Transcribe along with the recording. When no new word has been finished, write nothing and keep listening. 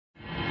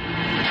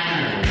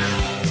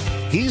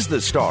He's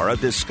the star of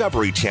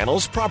Discovery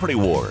Channel's Property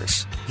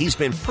Wars. He's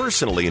been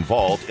personally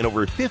involved in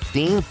over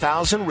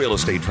 15,000 real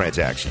estate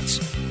transactions.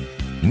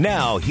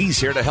 Now he's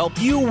here to help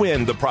you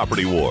win the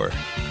property war.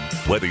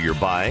 Whether you're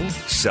buying,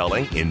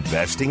 selling,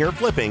 investing, or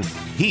flipping,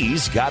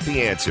 he's got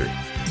the answer.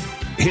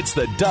 It's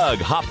the Doug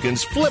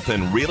Hopkins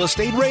Flippin' Real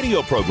Estate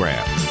Radio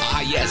Program.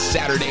 Yes,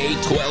 Saturday,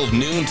 12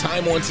 noon,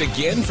 time once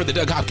again for the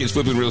Doug Hopkins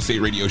Flippin' Real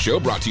Estate Radio Show,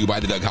 brought to you by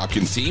the Doug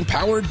Hopkins team,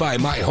 powered by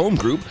My Home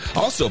Group,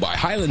 also by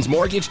Highlands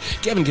Mortgage.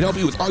 Kevin can help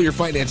you with all your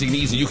financing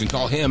needs, and you can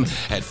call him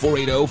at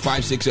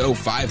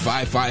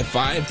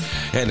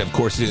 480-560-5555. And, of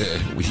course,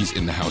 he's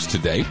in the house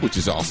today, which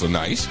is also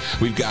nice.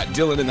 We've got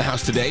Dylan in the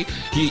house today.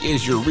 He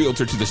is your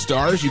realtor to the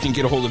stars. You can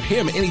get a hold of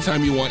him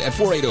anytime you want at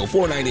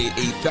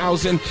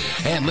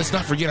 480-498-8000. And let's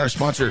not forget our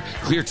sponsor,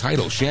 Clear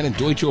Title. Shannon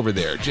Deutsch over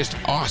there. Just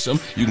awesome.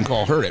 You can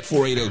call her at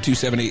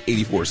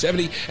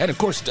 480-278-8470. And, of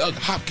course,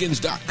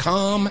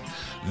 DougHopkins.com,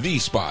 the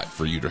spot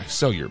for you to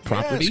sell your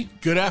property. Yes.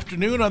 Good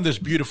afternoon on this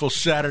beautiful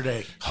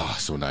Saturday. Oh,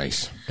 so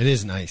nice. It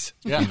is nice.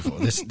 Yeah. Beautiful.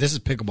 This is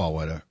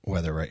pickleball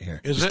weather right here.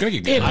 Is It's it? going to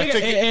get good. I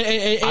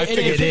think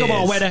It's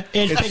pickleball weather.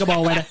 It's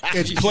pickleball weather.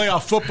 it's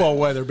playoff football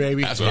weather,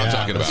 baby. That's what I'm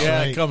talking about. Yeah,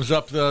 right. it comes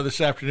up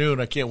this afternoon.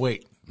 I can't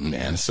wait.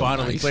 Man, it's so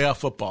Finally, nice. playoff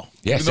football.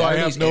 Yeah, Even though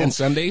Saturdays and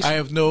Sundays. I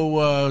have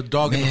no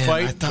dog in the Man,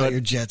 fight. I thought but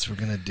your Jets were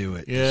going to do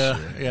it. yeah,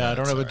 this year. I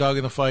don't have a dog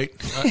in the fight.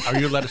 Are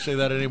you allowed to say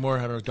that anymore?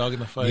 I don't have a dog in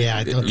the fight. Yeah,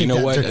 I don't You think know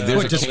that what?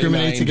 There's a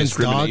discriminates canine against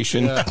dogs.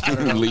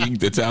 discrimination league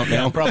that's out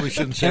Yeah, I now. probably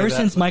shouldn't say Ever that.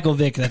 since Michael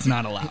Vick, that's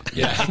not allowed.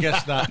 Yeah. I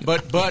guess not.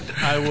 But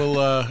I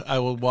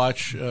will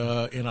watch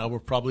and I will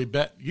probably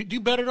bet. Do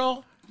you bet at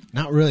all?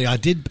 Not really. I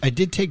did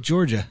take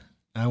Georgia.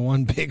 I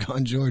won big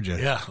on Georgia.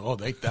 Yeah. Oh,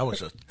 they killed.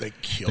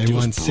 They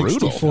won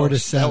brutal.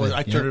 64-7.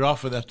 I turned it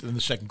off for that in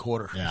the second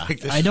quarter. Yeah. Like,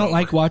 this I is don't over.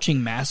 like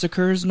watching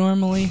massacres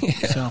normally,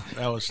 so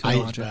That was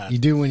I- bad. you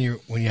do when you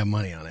have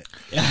money on it.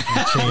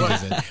 It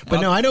changes it.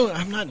 But no, I don't.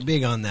 I'm not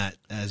big on that,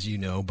 as you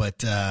know. But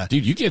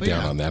Dude, you get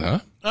down on that,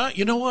 huh?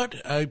 You know what?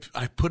 I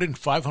put in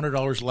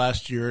 $500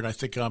 last year, and I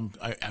think I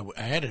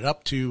had it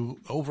up to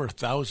over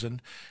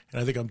 1,000,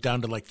 and I think I'm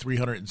down to like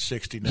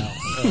 360 now.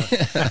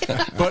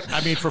 But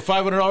I mean, for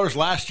 $500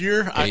 last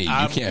year, Hey,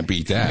 you can't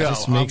beat that. No,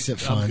 Just makes it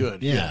fun. I'm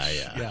good. Yeah,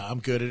 Yes. yeah. I'm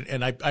good,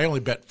 and I only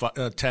bet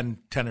 10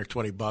 or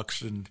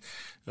 $20, and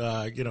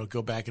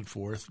go back and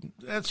forth.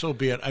 And so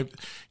be it.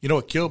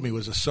 What killed me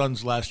was the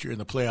Suns last year in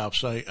the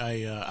playoffs.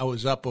 I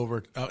was up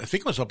over. I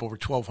think I was up over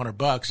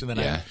 $1,200, and then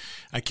Yeah.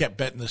 I kept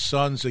betting the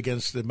Suns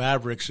against the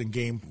Mavericks in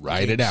game.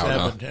 Ride game it out, 7,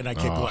 huh? and I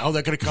kept going,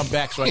 they're going to come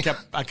back. So I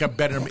kept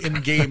betting them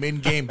in game,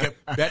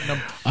 kept betting them.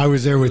 I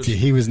was there with you.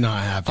 He was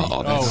not happy.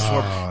 Oh, Oh, that's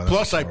horrible.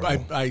 Plus,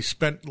 horrible. I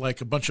spent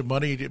like a bunch of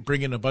money to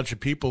bring in a bunch of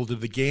people to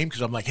the game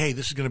because I'm like, hey,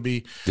 this is going to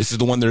be. This is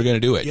the one they're going to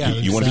do it. Yeah,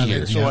 you want to be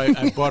here. So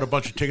I bought a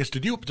bunch of tickets.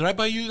 Did I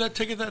buy you that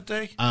ticket that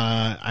day?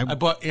 I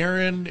bought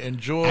Aaron and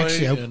Joy.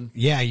 Actually,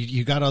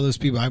 you got all those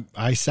people.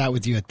 I sat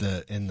with you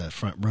in the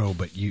front row,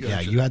 but you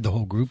had the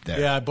whole group there.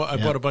 Yeah, I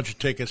bought a bunch of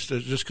tickets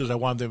just because I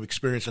wanted them to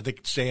experience. I think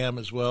Sam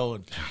as well,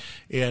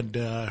 and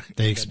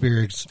They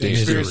experienced they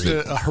experienced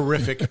misery. a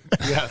horrific.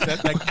 Yeah,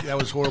 that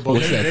was horrible.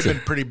 What's They've that? been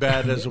pretty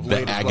bad as of The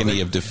late. as well. agony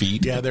of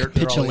defeat. Yeah, they're all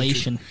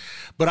capitulation. injured.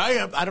 But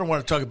I don't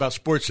want to talk about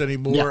sports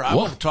anymore. Yeah, I well-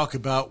 want to talk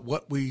about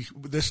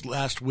this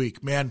last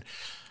week, man.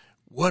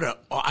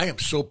 I am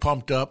so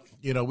pumped up.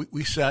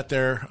 We sat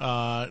there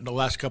in the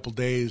last couple of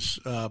days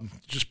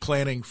just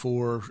planning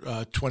for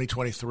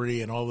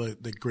 2023 and all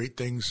the great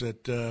things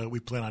that we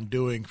plan on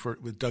doing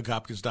with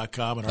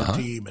DougHopkins.com and our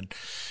team. And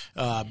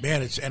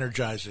man, it's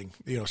energizing.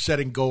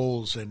 Setting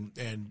goals and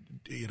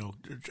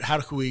how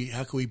can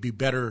we be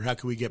better? How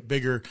can we get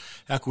bigger?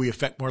 How can we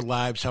affect more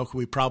lives? How can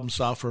we problem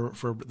solve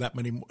for that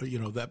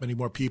many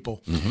more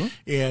people? Mm-hmm.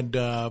 And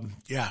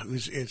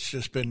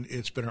it's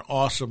been an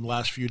awesome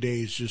last few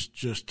days.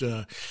 Just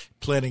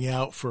planning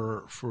out for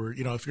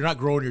if you're not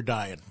growing, you're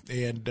dying.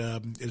 And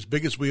as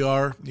big as we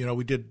are,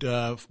 we did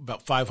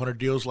about 500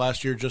 deals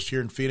last year just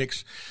here in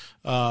Phoenix.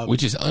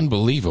 Which is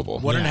unbelievable.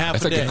 One and a half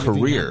That's a like day. a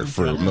career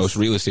for most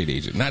real estate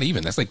agents. Not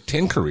even. That's like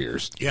 10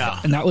 careers. Yeah.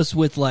 And that was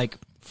with like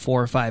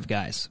 4 or 5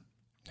 guys.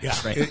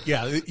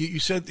 Yeah, You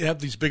said you have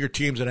these bigger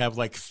teams that have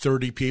like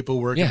 30 people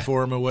working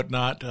for them and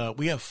whatnot.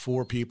 We have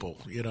 4 people,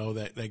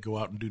 that go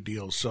out and do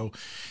deals. So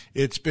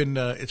it's been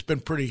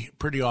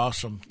pretty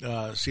awesome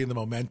seeing the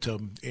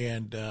momentum.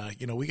 And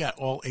we got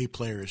all A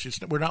players.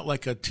 We're not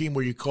like a team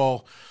where you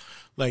call,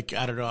 like,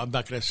 I don't know. I'm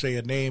not going to say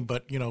a name,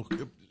 but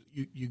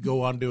You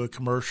go onto a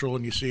commercial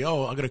and you see,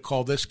 I'm going to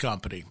call this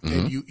company. Mm-hmm.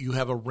 And you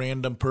have a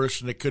random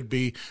person that could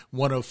be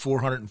one of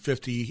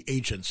 450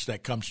 agents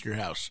that comes to your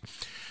house.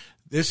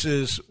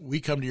 We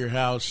come to your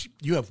house,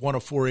 you have one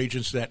of 4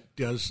 agents that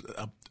does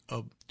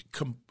a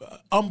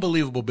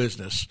unbelievable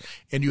business,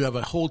 and you have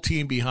a whole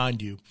team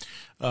behind you,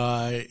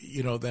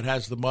 that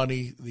has the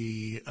money,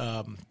 the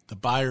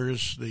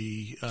buyers,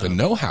 the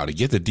know-how to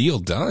get the deal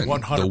done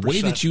 100%. the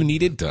way that you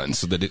need it done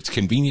so that it's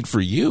convenient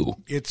for you.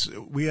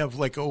 We have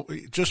like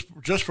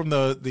just from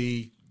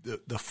the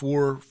the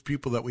four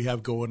people that we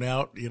have going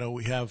out,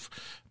 we have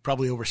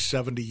probably over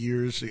 70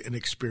 years in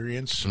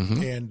experience,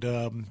 and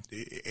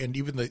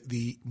even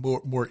the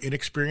more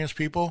inexperienced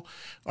people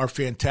are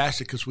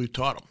fantastic because we've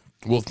taught them.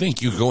 Well,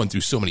 think you're going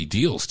through so many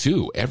deals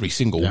too every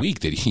single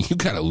week that you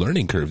got a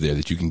learning curve there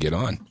that you can get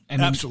on.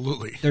 And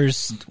absolutely.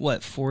 There's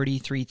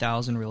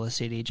 43,000 real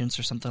estate agents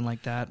or something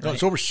like that. Right? No,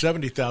 it's over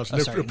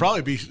 70,000. There'll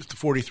probably be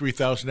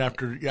 43,000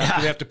 after they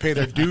have to pay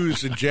their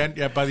dues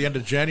by the end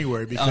of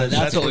January because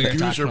that's when the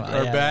dues are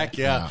back.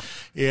 Yeah.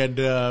 And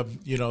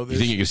you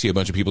think you can see a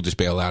bunch of people just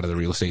bail out of the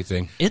real estate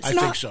thing? I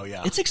think so.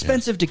 Yeah. It's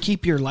expensive to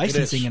keep your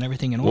licensing and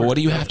everything in order. Well, what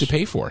do you have to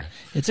pay for?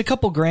 It's a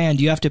couple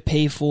grand. You have to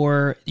pay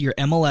for your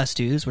MLS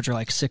dues, which are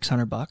like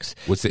 $600.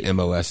 What's the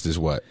MLS? Is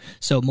what?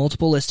 So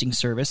multiple listing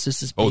service.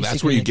 This is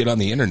that's where you get on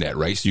the internet,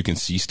 right? So you can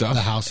see stuff.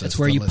 The houses. That's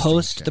where you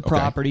post the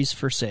properties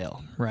for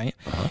sale, right?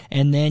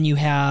 And then you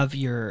have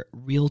your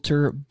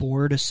Realtor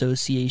Board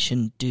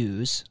Association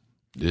dues.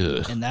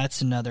 Ugh. And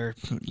that's another,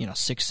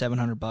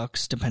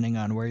 $600-700 depending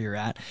on where you're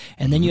at.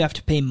 And then you have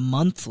to pay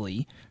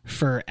monthly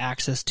for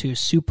access to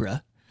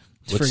Supra.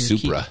 What's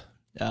Supra?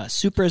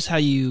 Supra is how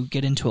you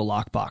get into a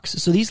lockbox.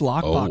 So these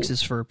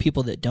lockboxes, for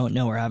people that don't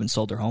know or haven't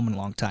sold their home in a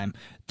long time,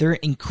 they're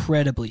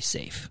incredibly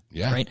safe.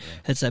 Yeah. Right?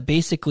 It's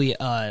basically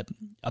a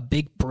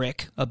big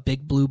brick, a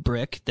big blue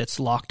brick that's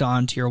locked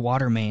onto your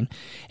water main,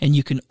 and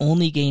you can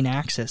only gain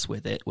access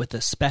with it with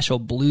a special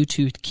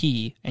Bluetooth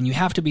key, and you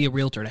have to be a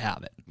realtor to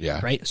have it. Yeah.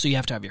 Right? So you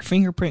have to have your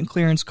fingerprint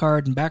clearance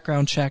card and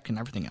background check and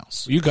everything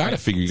else. You got to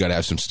figure you got to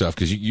have some stuff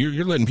because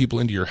you're letting people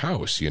into your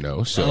house,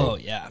 So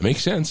it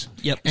makes sense.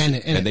 Yep.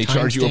 And they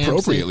charge you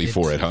appropriately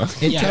for it, huh?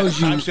 It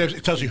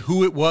tells you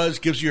who it was,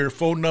 gives you your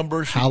phone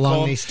number, how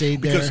long they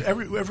stayed there. Because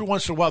every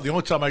once in a while, the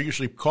only time I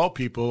usually call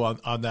people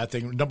on that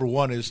thing, number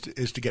one is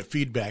to get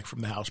feedback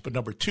from the house, but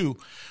number two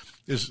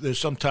is there's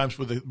sometimes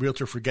where the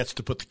realtor forgets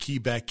to put the key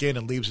back in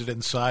and leaves it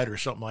inside or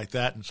something like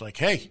that, and it's like,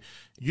 hey,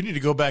 you need to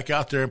go back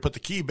out there and put the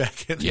key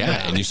back in.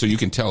 Yeah, and so you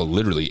can tell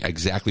literally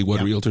exactly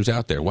what realtor's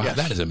out there. Wow,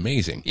 that is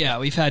amazing. Yeah,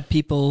 we've had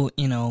people,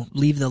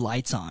 leave the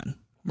lights on.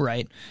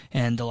 Right,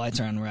 and the lights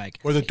are on, right?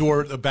 Or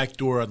the back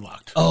door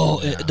unlocked.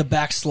 The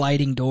back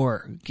sliding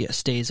door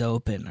stays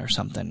open or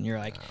something. You're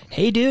like,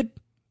 hey, dude,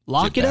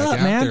 lock it up,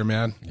 man. There,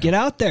 man. Get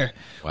out there.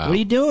 Wow. What are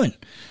you doing?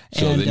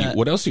 So then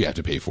what else do you have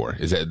to pay for?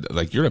 Is that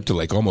like you're up to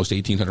like almost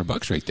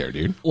 $1,800 right there,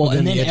 dude? Well,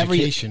 and then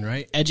education,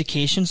 right?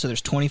 Education. So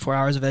there's 24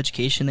 hours of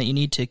education that you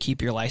need to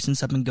keep your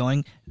license up and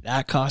going.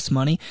 That costs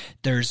money.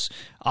 There's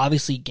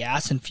obviously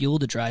gas and fuel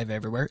to drive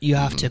everywhere. You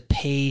have to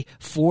pay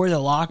for the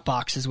lock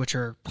boxes, which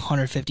are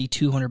 $150,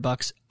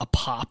 $200 a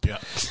pop. Yeah.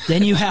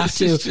 Then you have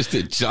to. It's just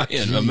a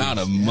giant amount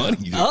of money.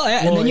 Dude. Oh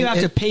yeah, and then you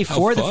have to pay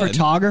for the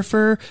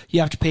photographer.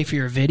 You have to pay for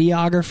your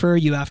videographer.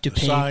 You have to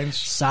pay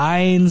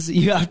signs.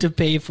 You have to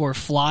pay for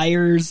flyers.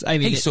 I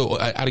mean, so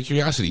out of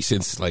curiosity,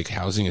 since like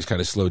housing is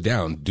kind of slowed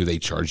down, do they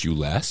charge you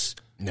less?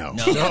 No.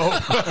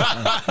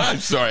 I'm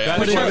sorry. That's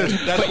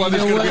why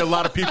there's going to be a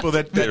lot of people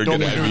that don't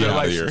renew their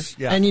license.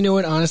 Yeah. And you know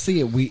what? Honestly,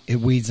 it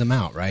weeds them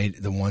out, right?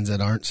 The ones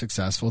that aren't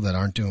successful, that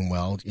aren't doing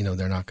well,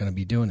 they're not going to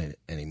be doing it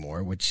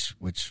anymore, which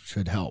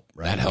should help,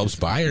 right? That helps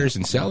buyers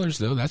and sellers,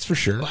 though. That's for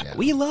sure. Yeah.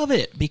 We love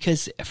it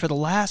because for the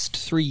last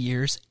 3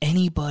 years,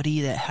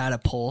 anybody that had a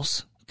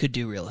pulse could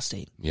do real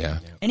estate. Yeah.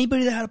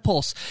 Anybody that had a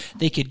pulse,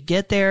 they could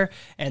get there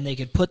and they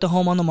could put the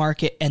home on the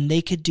market and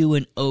they could do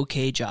an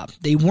okay job.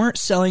 They weren't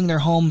selling their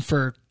home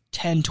for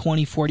 10,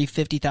 20, 40,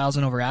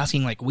 50,000 over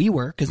asking like we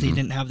were because they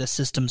didn't have the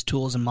systems,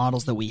 tools, and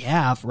models that we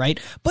have,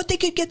 right? But they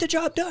could get the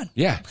job done.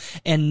 Yeah.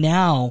 And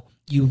now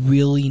you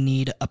really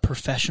need a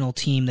professional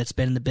team that's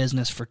been in the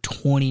business for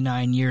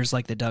 29 years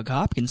like the Doug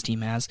Hopkins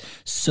team has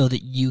so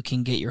that you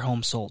can get your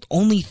home sold.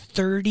 Only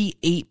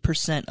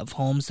 38% of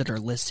homes that are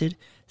listed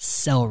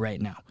sell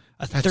right now.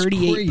 That's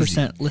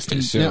 38%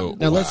 listing. So,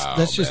 now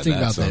let's just think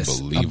about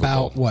this.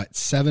 About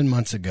 7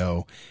 months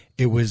ago,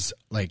 it was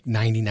like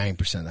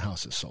 99% of the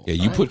houses sold. Yeah,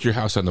 you put your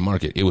house on the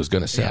market, it was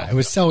going to sell. Yeah, it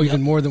would sell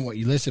even more than what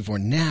you listed for.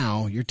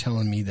 Now you're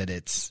telling me that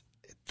it's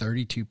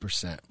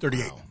 32%.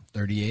 38. Wow.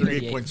 38.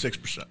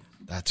 38.6%.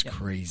 That's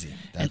crazy.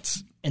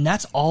 And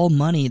that's all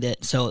money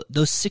so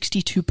those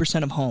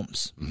 62% of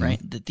homes, right,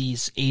 that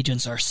these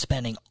agents are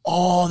spending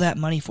all that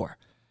money for,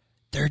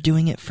 they're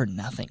doing it for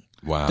nothing.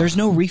 Wow. There's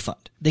no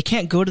refund. They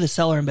can't go to the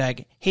seller and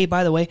beg, hey,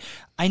 by the way,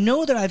 I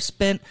know that I've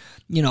spent,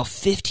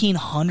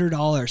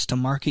 $1,500 to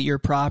market your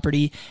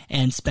property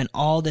and spent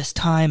all this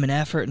time and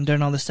effort and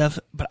done all this stuff,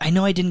 but I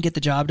know I didn't get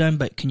the job done,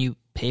 but can you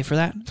pay for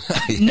that?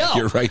 No.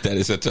 You're right. That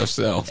is a tough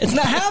sell. It's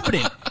not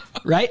happening.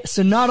 Right?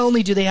 So not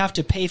only do they have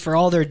to pay for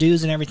all their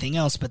dues and everything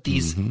else, but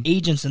these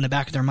agents in the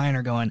back of their mind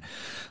are going,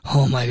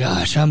 oh my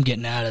gosh, I'm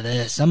getting out of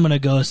this. I'm going to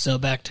go sell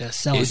back to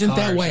selling Isn't cars.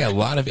 that why a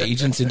lot of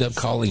agents end up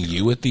calling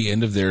you at the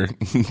end of their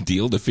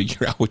deal to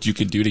figure out what you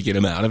can do to get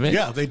them out of it?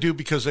 Yeah, they do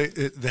because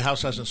the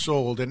house hasn't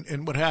sold.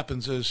 And what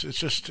happens is it's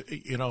just,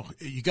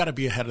 you got to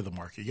be ahead of the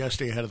market. You got to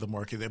stay ahead of the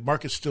market. The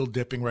market's still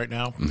dipping right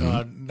now,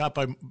 not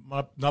by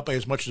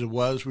as much as it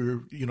was. We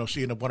were,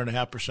 seeing a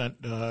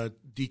 1.5%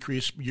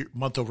 decrease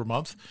month over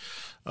month.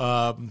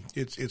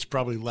 It's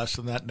probably less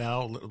than that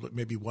now,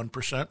 maybe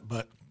 1%,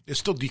 but it's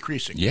still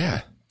decreasing.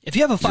 Yeah. If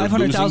you have a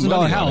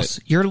 $500,000 house,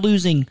 you're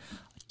losing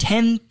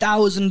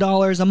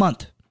 $10,000 a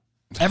month,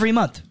 every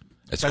month.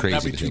 That's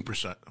crazy. That'd be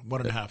 2%.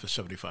 1.5 is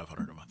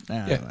 $7,500 a month.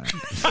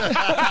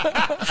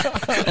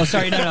 Oh,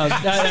 sorry, no.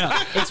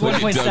 It's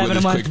 1.7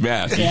 a month. Quick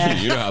math.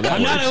 Yeah. You know how that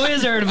I'm works. not a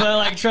wizard, but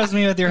like, trust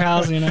me with your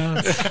house.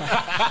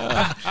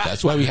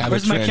 That's why we have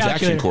Where's a my transaction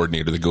calculator?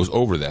 coordinator that goes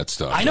over that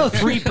stuff. I know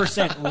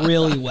 3%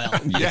 really well.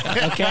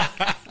 Yeah. Okay,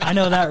 I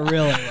know that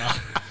really well.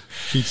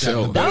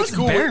 So That was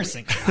cool.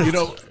 embarrassing.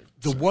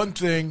 The one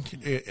thing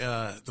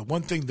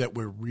that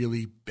we're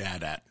really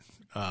bad at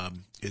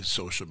is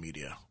social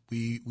media.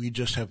 We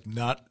just have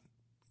not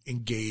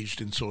engaged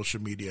in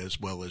social media as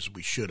well as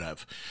we should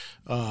have.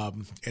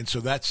 And so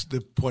that's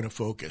the point of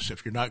focus.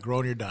 If you're not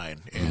growing, you're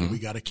dying. And we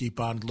got to keep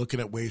on looking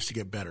at ways to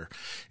get better.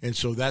 And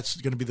so that's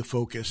going to be the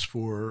focus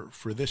for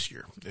this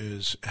year,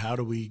 is how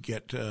do we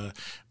get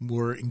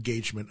more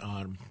engagement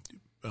on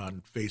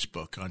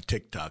Facebook, on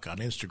TikTok, on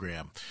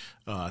Instagram,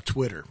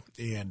 Twitter,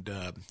 and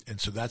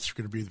so that's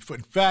going to be.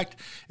 In fact,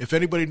 if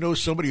anybody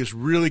knows somebody who's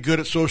really good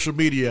at social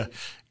media,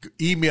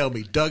 email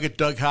me,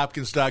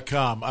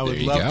 Doug@DougHopkins.com. I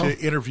would love to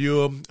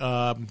interview them.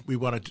 We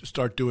want to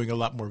start doing a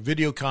lot more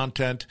video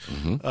content.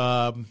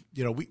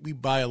 We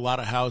buy a lot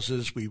of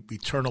houses. We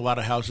turn a lot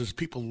of houses.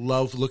 People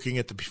love looking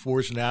at the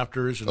befores and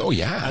afters. And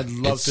I'd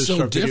love to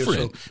start videos.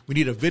 So we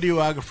need a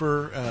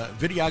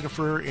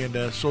videographer, and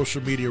a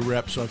social media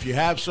rep. So if you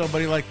have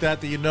somebody like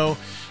that you know,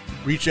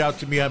 reach out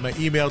to me on my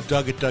email,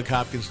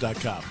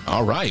 Doug@DougHopkins.com.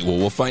 All right. Well,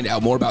 we'll find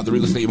out more about the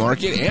real estate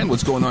market and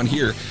what's going on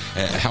here,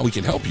 how we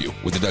can help you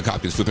with the Doug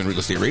Hopkins Flippin' Real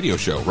Estate Radio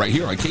Show right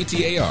here on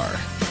KTAR.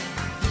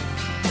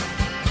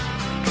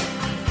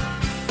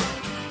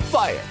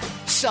 Buy it,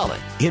 sell it,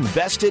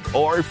 invest it,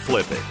 or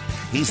flip it.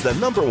 He's the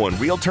 #1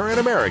 realtor in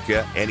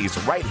America, and he's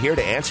right here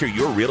to answer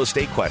your real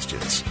estate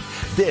questions.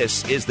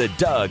 This is the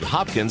Doug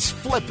Hopkins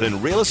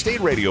Flippin' Real Estate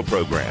Radio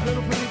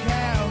Program.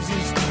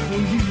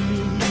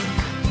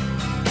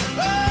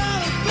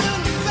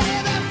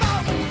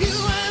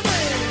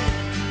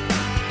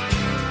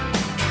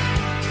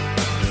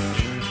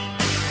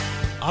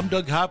 I'm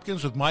Doug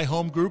Hopkins with My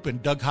Home Group and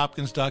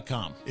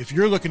DougHopkins.com. If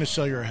you're looking to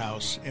sell your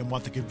house and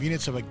want the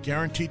convenience of a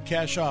guaranteed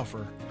cash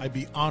offer, I'd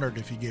be honored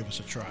if you gave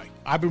us a try.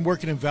 I've been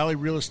working in Valley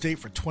real estate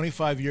for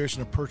 25 years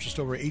and have purchased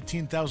over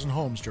 18,000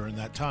 homes during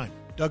that time.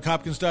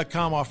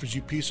 DougHopkins.com offers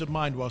you peace of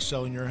mind while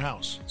selling your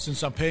house.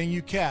 Since I'm paying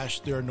you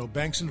cash, there are no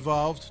banks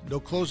involved, no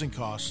closing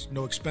costs,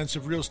 no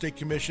expensive real estate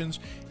commissions,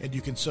 and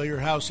you can sell your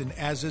house in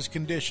as-is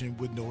condition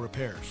with no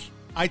repairs.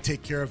 I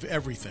take care of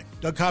everything.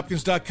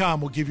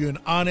 DougHopkins.com will give you an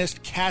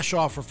honest cash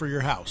offer for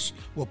your house.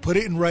 We'll put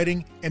it in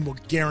writing and we'll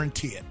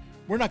guarantee it.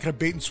 We're not going to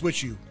bait and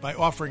switch you by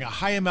offering a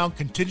high amount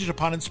contingent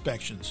upon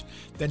inspections.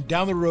 Then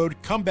down the road,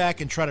 come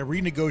back and try to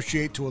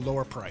renegotiate to a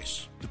lower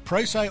price. The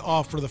price I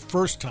offer the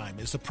first time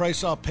is the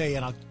price I'll pay,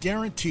 and I'll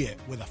guarantee it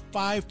with a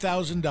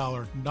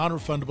 $5,000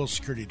 non-refundable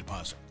security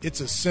deposit. It's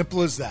as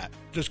simple as that.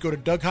 Just go to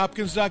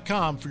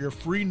DougHopkins.com for your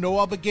free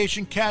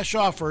no-obligation cash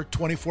offer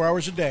 24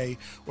 hours a day,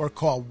 or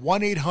call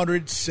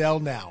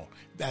 1-800-SELL-NOW.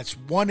 That's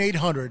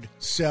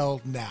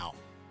 1-800-SELL-NOW.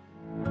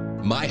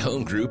 My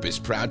Home Group is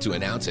proud to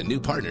announce a new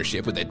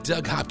partnership with the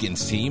Doug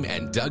Hopkins team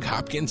and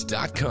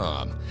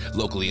DougHopkins.com.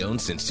 Locally owned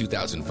since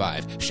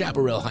 2005,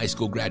 Chaparral High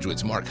School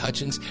graduates Mark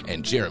Hutchins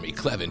and Jeremy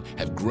Clevin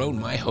have grown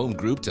My Home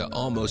Group to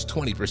almost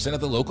 20%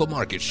 of the local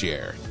market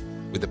share.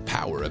 With the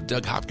power of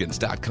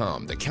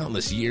DougHopkins.com, the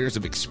countless years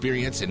of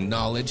experience and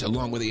knowledge,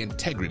 along with the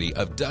integrity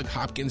of Doug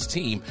Hopkins'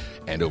 team,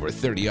 and over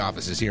 30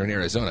 offices here in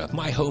Arizona,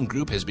 My Home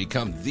Group has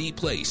become the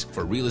place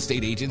for real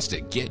estate agents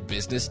to get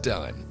business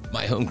done.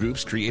 My Home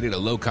Group's created a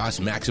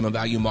low-cost maximum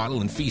value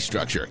model and fee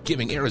structure,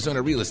 giving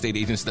Arizona real estate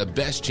agents the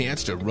best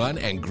chance to run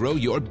and grow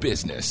your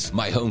business.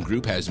 My Home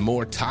Group has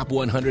more top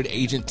 100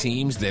 agent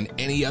teams than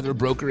any other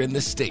broker in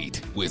the state.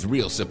 With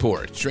real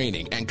support,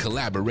 training, and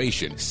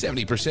collaboration,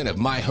 70% of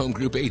My Home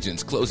Group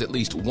agents close at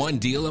least one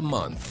deal a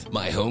month.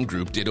 My Home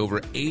Group did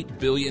over $8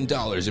 billion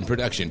in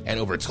production and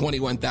over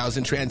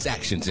 21,000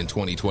 transactions in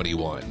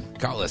 2021.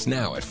 Call us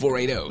now at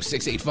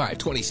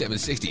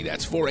 480-685-2760.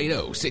 That's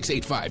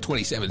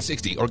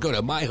 480-685-2760, or go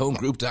to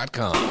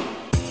myhomegroup.com.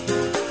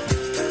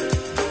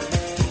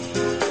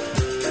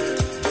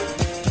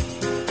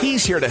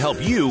 He's here to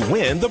help you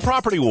win the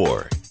property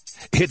war.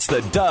 It's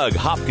the Doug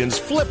Hopkins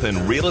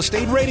Flippin' Real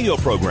Estate Radio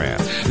Program.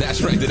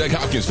 That's right, the Doug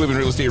Hopkins Flippin'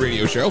 Real Estate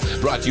Radio Show,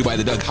 brought to you by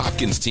the Doug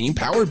Hopkins team,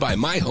 powered by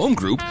My Home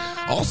Group.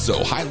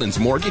 Also, Highlands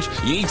Mortgage.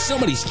 You need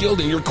somebody skilled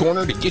in your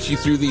corner to get you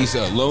through these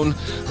loan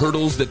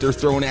hurdles that they're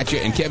throwing at you.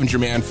 And Kevin's your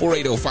man,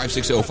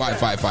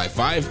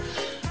 480-560-5555.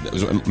 That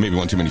was maybe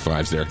one too many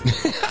fives there.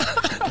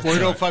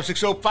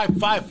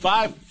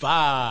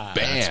 480-560-5555.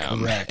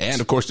 Bam. And,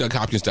 of course,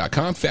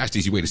 DougHopkins.com. Fast,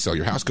 easy way to sell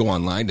your house. Go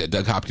online to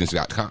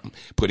DougHopkins.com,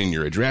 put in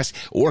your address,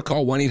 or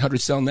call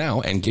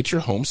 1-800-SELL-NOW and get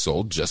your home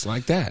sold just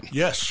like that.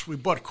 Yes, we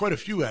bought quite a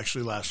few,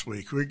 actually, last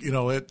week.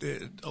 A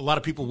lot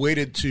of people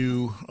waited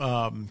to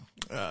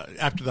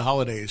after the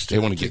holidays. They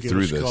want to get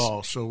through this.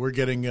 Call. So we're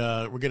getting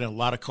a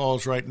lot of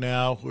calls right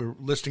now. We're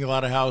listing a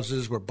lot of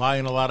houses. We're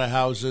buying a lot of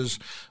houses.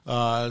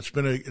 It's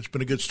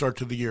been a good start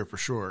to the year for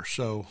sure.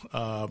 So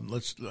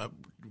let's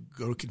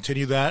go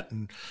continue that,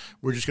 and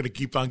we're just going to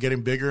keep on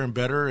getting bigger and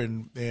better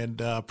and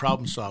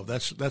problem solve.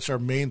 That's our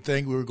main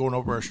thing. We were going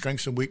over our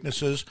strengths and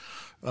weaknesses.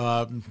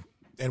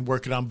 And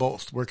working on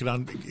both, working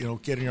on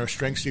getting our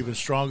strengths even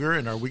stronger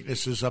and our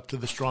weaknesses up to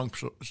the strong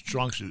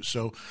suit.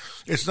 So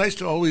it's nice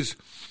to always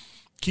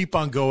keep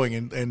on going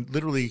and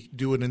literally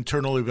do an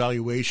internal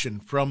evaluation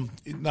from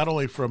not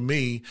only from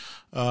me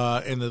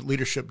and the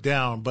leadership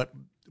down, but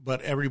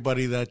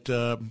everybody that's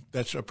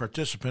a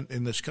participant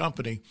in this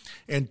company,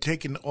 and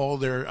taking all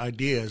their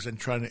ideas and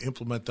trying to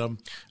implement them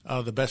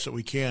the best that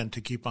we can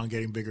to keep on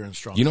getting bigger and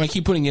stronger. I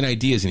keep putting in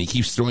ideas and he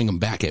keeps throwing them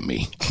back at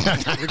me.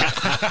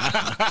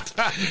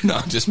 No,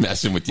 I'm just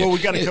messing with you. Well, we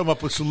got to come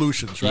up with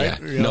solutions,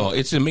 right? Yeah. No,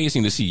 it's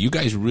amazing to see. You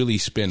guys really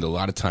spend a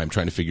lot of time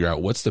trying to figure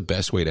out what's the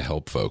best way to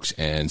help folks.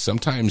 And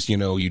sometimes,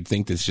 you'd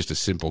think that's just a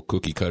simple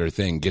cookie cutter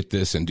thing. Get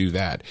this and do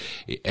that.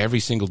 Every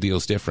single deal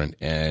is different.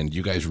 And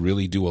you guys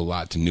really do a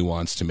lot to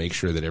nuance to make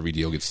sure that every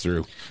deal gets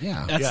through.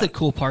 Yeah. That's the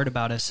cool part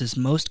about us is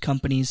most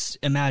companies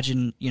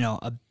imagine,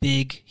 a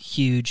big,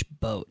 huge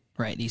boat,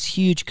 right? These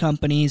huge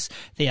companies,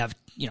 they have,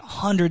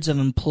 hundreds of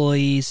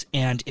employees.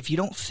 And if you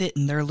don't fit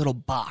in their little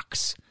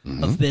box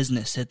of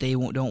business that they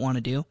don't want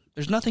to do,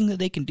 there's nothing that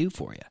they can do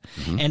for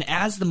you. And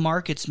as the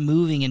market's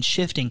moving and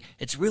shifting,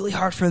 it's really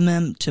hard for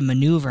them to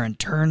maneuver and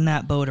turn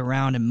that boat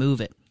around and move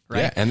it.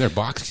 Right. Yeah, and their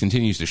box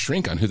continues to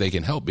shrink on who they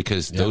can help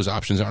because those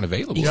options aren't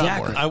available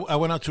Exactly. anymore. I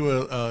went out to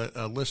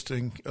a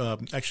listing,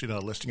 actually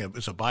not a listing, it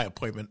was a buy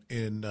appointment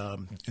in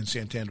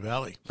Santan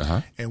Valley,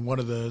 and one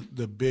of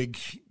the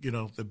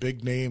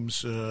big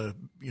names,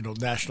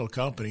 national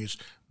companies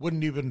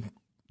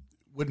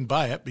wouldn't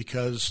buy it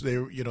because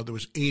there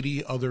was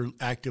 80 other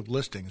active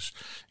listings,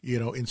 in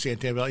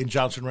Santan Valley, in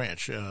Johnson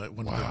Ranch.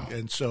 Wow.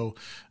 And so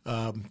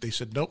they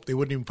said, nope, they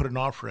wouldn't even put an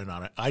offer in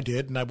on it. I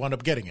did, and I wound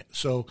up getting it.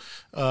 So,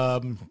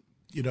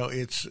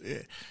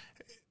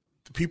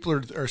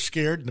 people are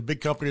scared, and the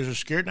big companies are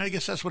scared, and I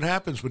guess that's what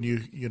happens when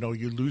you're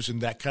losing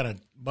that kind of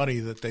money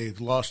that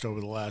they've lost over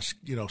the last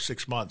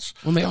 6 months.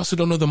 Well, they also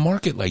don't know the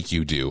market like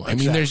you do. I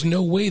mean, there's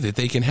no way that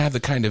they can have the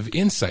kind of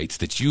insights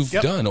that you've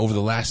done over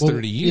the last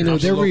 30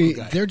 years.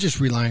 They're just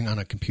relying on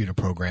a computer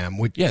program,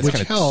 which kind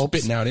of helps,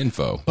 spitting out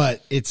info.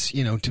 But it's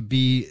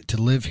to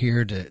live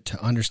here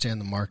to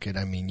understand the market.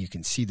 I mean, you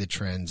can see the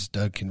trends.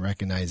 Doug can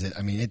recognize it.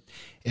 I mean,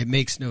 it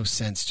makes no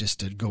sense just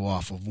to go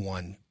off of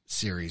one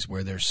series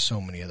where there's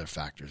so many other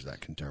factors that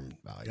can determine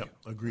value. Yep,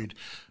 agreed.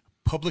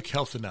 Public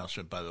health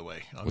announcement, by the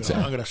way. I'm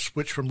going to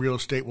switch from real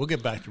estate. We'll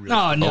get back to real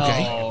estate.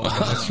 No. Okay.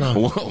 That's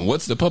wrong.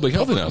 What's the public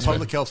health announcement?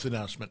 Public health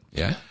announcement.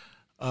 Yeah.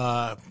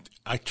 I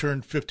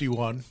turned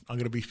 51. I'm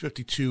going to be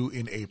 52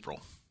 in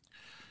April.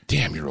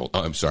 Damn, you're old.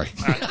 Oh, I'm sorry.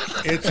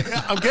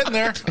 I'm getting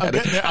there.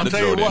 I'll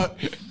tell you what.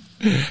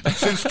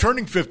 Since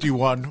turning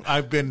 51,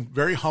 I've been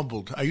very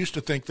humbled. I used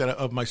to think that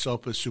of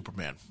myself as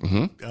Superman.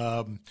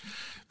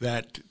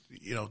 That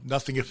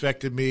nothing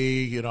affected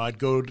me. I'd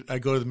go to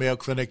the Mayo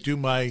Clinic, do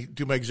my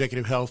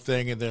executive health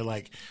thing, and they're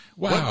like,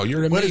 "Wow,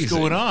 you're amazing. What is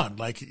going on?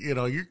 Like,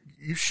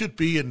 you should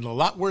be in a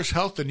lot worse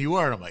health than you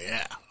are." And I'm like,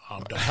 "Yeah,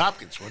 I'm Doug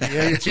Hopkins.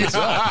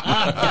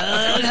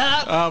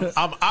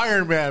 I'm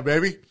Iron Man,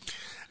 baby."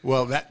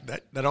 Well,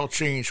 that all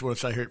changed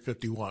once I hit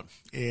 51,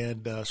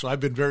 and so I've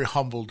been very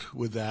humbled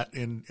with that,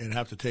 and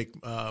have to take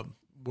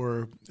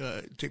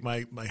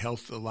my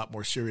health a lot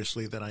more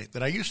seriously than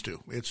I used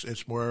to.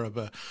 It's more of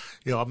a,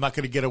 I'm not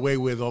going to get away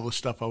with all the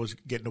stuff I was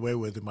getting away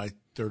with in my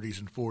 30s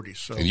and 40s.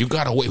 So, and you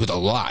got away with a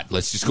lot.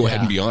 Let's just go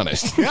ahead and be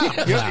honest.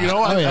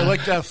 I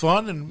like to have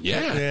fun,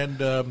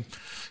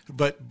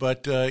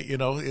 but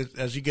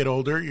as you get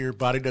older, your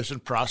body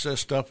doesn't process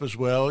stuff as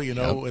well.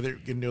 Whether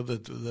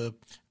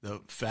the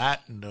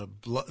fat and the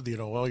blood,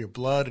 all your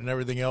blood and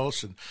everything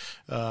else, and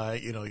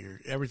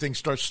everything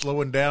starts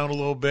slowing down a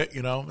little bit,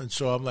 And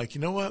so I'm like,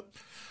 you know what?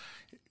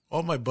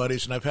 All my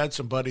buddies, and I've had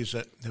some buddies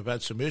that have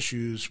had some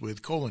issues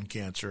with colon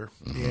cancer,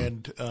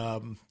 and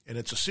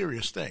it's a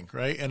serious thing,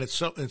 right? And it's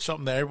something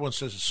that everyone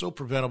says is so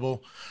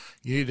preventable.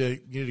 You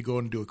need to go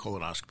and do a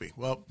colonoscopy.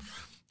 Well,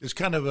 it's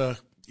kind of a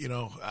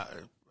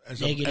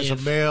as a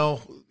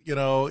male,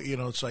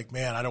 it's like,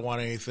 man, I don't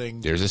want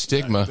anything. There's a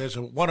stigma. There's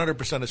a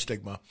 100% a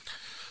stigma.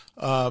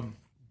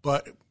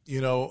 But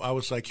I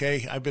was like,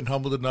 hey, I've been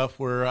humbled enough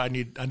where I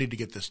need to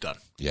get this done.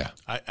 Yeah,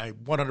 I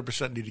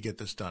 100% need to get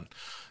this done.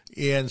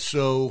 And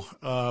so,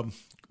 I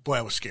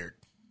was scared.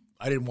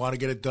 I didn't want to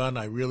get it done.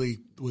 I really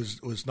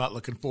was not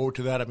looking forward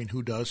to that. I mean,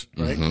 who does,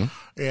 right? And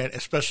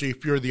especially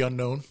if you're the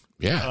unknown.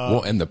 Yeah,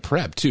 well, and the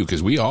prep too,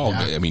 because we all.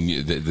 I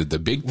mean, the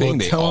big thing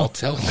they all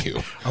tell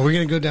you. Are we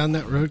going to go down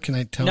that road? Can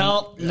I tell?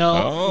 No.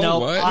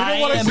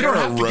 What? We don't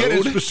have to get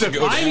into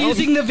specifics. I'm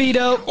using the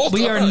veto.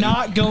 We are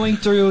not going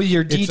through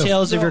your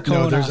details of your colonoscopy.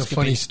 No, there's a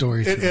funny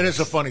story. It is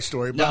a funny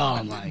story, but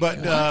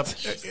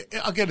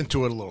I'll get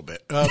into it a little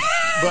bit. But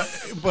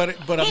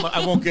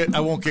I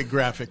won't get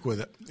graphic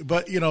with it.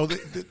 But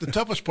the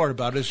toughest part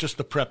about it is just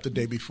the prep the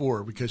day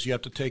before, because you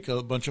have to take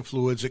a bunch of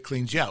fluids. It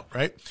cleans you out,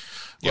 right?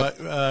 Yep.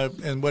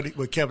 And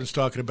what Kevin's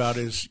talking about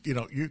is,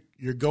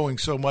 you're going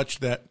so much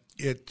that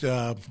it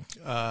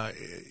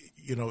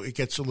it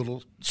gets a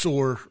little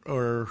sore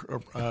or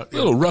a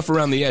little rough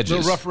around the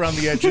edges.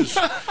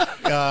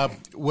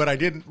 What I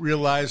didn't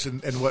realize,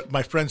 and what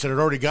my friends that had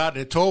already gotten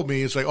it told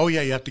me, is like, oh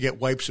yeah, you have to get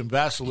wipes and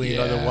Vaseline,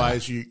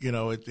 otherwise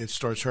it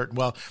starts hurting.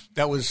 Well,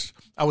 I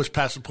was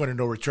past the point of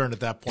no return at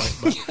that point.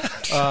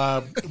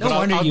 But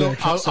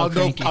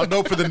I'll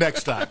know for the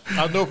next time.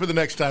 I'll know for the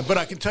next time. But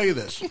I can tell you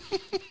this.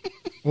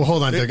 Well,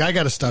 hold on, Doug. I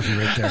got to stop you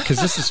right there because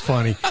this is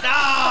funny.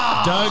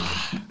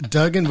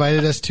 Doug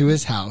invited us to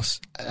his house.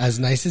 As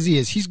nice as he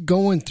is, he's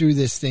going through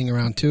this thing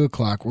around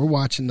 2:00. We're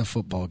watching the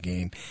football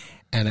game,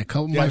 and a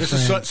couple of my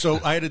friends.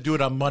 So I had to do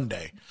it on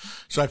Monday.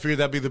 So I figured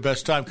that'd be the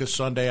best time because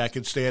Sunday I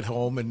could stay at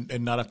home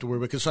and not have to worry.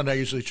 Because Sunday I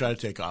usually try to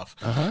take off,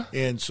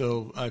 and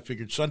so I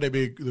figured Sunday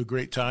would be a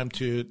great time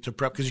to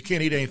prep because you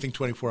can't eat anything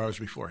 24 hours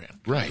beforehand.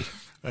 Right.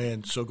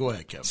 And so go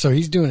ahead, Kevin. So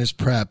he's doing his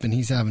prep, and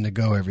he's having to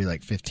go every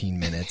 15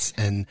 minutes.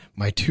 And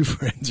my two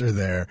friends are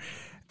there.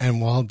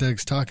 And while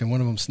Doug's talking,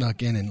 one of them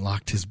snuck in and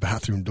locked his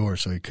bathroom door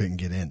so he couldn't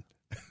get in.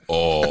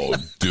 Oh,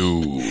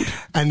 dude.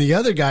 And the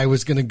other guy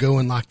was going to go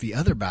and lock the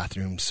other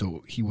bathroom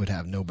so he would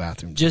have no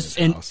bathroom. Just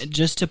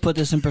to put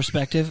this in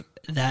perspective,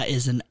 that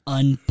is an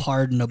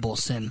unpardonable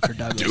sin for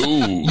Douglas.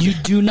 Dude. You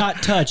do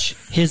not touch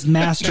his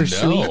master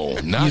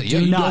suite. No,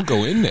 you don't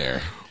go in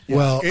there. Yeah,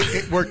 well,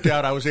 it worked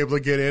out. I was able to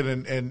get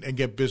in and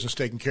get business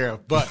taken care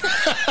of. But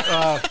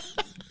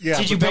yeah,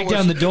 did you break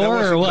down the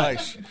door or what?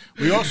 Nice.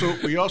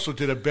 We also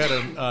did a bet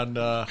on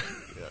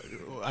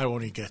I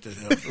won't even get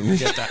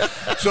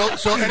that.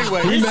 So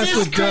anyway, we messed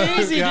with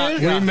Doug.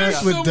 We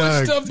messed with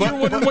Doug. Stuff you're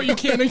wondering what you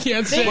can and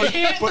can't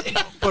say.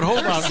 But hold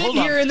on.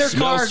 Sitting here in their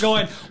car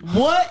going,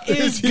 "What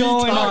is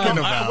going on?"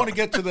 I want to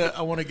get to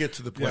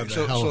the point.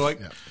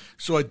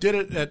 So I did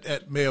it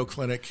at Mayo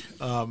Clinic.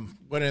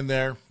 Went in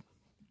there.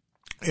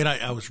 And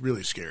I was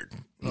really scared.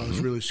 I was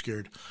really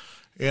scared.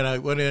 And I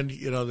went in,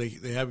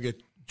 they have you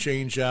get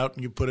change out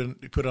and you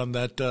put on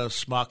that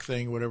smock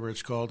thing, whatever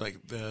it's called,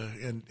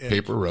 and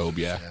paper robe,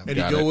 yeah. And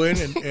you go in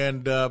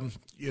and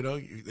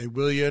they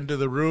wheel you into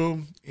the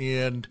room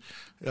and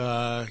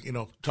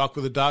talk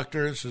with the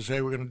doctor and says,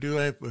 hey, we're going to do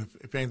that.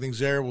 If anything's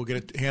there, we'll get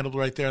it handled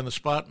right there on the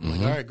spot. I'm like,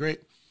 all right,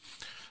 great.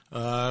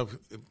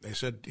 They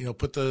said,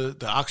 put the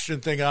oxygen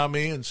thing on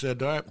me and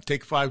said, all right,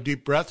 take 5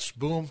 deep breaths.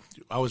 Boom.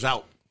 I was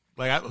out.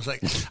 I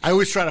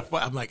always try to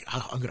fight. I'm like,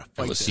 I'm going to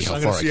fight this.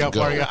 I'm going to see how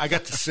far I got. I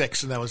got to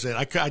 6, and that was it.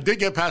 I did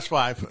get past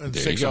 5, and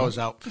 6 I was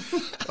out.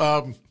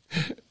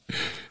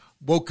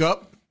 Woke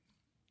up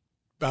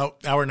about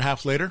an hour and a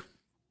half later,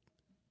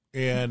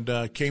 and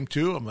came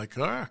to. I'm like,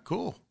 all right,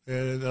 cool.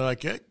 And they're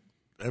like, yeah,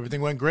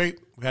 everything went great.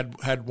 We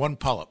had one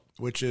polyp,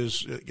 which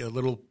is a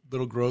little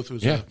growth. It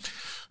was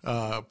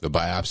the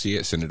biopsy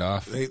it, send it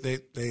off. They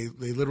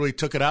literally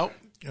took it out.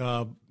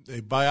 They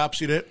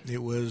biopsied it.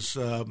 It was,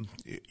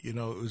 it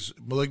was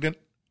malignant.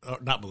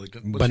 Not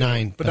malignant.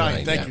 Benign.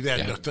 Benign. Thank you.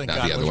 Yeah. No, thank Not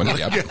God. the other one.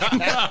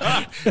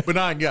 Yep.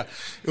 Benign. Yeah.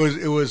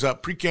 It was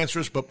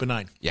precancerous, but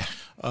benign. Yeah.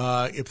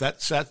 If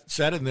that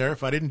sat in there,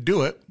 if I didn't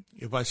do it,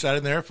 if I sat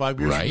in there 5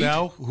 years from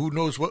now, who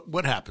knows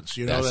what happens?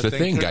 That's the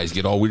thing. Guys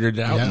get all weirded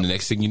out, and the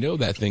next thing you know,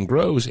 that thing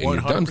grows, and 100%.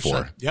 You're done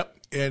for. Yep.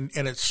 And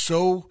it's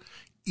so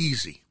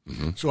easy.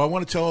 Mm-hmm. So I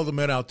want to tell all the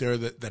men out there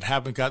that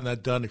haven't gotten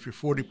that done, if you're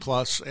 40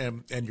 plus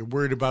and you're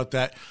worried about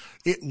that,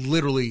 it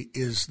literally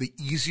is the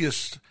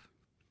easiest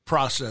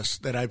process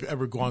that I've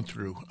ever gone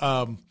through.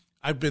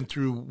 I've been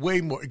through way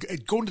more.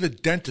 Going to the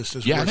dentist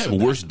is worse. I've had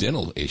worse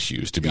dental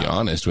issues, to be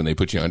honest, when they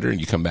put you under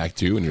and you come back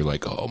to and you're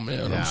like, oh,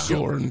 man, I'm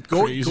sore and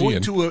crazy.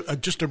 Going to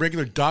just a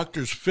regular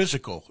doctor's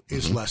physical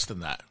is less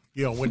than that.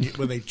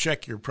 When they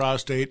check your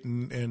prostate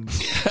and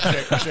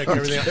check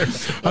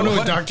everything. I know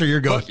what doctor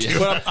you're going to.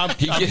 But I'm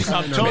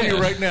telling you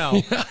right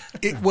now,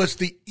 it was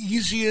the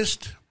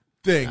easiest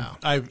thing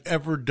I've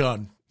ever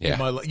done in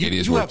my life. It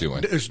is worth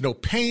doing. There's no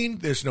pain.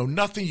 There's no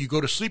nothing. You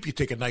go to sleep. You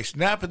take a nice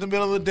nap in the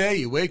middle of the day.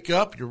 You wake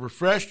up. You're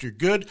refreshed. You're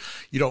good.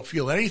 You don't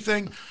feel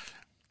anything.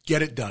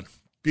 Get it done.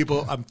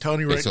 People, I'm telling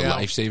you right now. It's a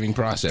life-saving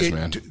process,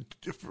 man.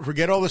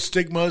 Forget all the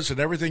stigmas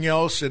and everything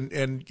else. And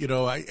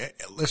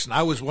listen,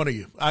 I was one of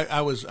you.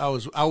 I was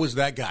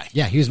that guy.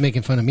 Yeah, he was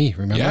making fun of me,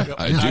 remember? Yeah,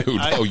 I do.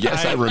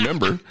 I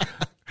remember.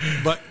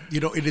 But,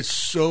 it is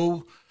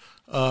so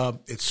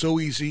It's so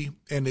easy,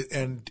 and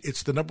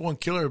it's the number one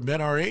killer of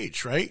men our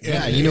age, right?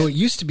 Yeah, and, it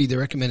used to be the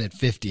recommended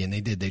 50, and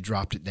they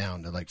dropped it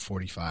down to like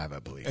 45, I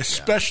believe.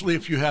 Especially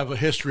if you have a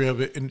history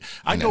of it. And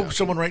I know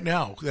someone right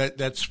now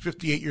that's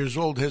 58 years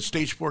old, has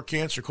stage 4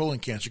 cancer, colon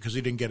cancer, because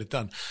he didn't get it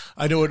done.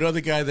 I know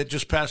another guy that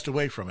just passed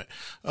away from it.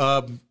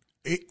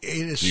 It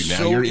is now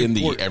so you're in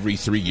important. the every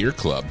 3-year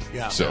club.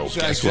 Yeah, so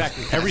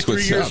exactly. Every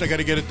 3 years, I got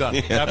to get it done.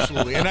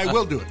 Absolutely, and I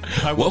will do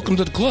it. Welcome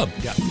to the club.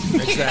 Yeah,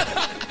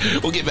 exactly.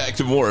 We'll get back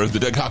to more of the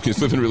Doug Hopkins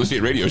Flippin' Real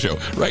Estate Radio Show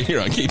right here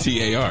on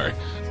KTAR.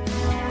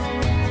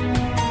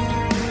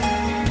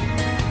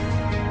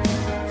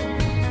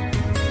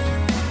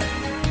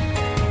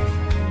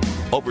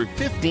 Over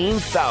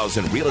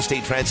 15,000 real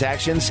estate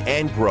transactions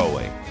and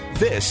growing.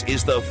 This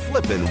is the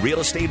Flippin'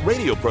 Real Estate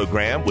Radio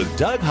program with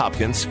Doug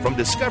Hopkins from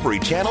Discovery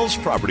Channel's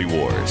Property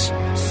Wars.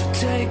 So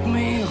take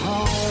me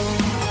home.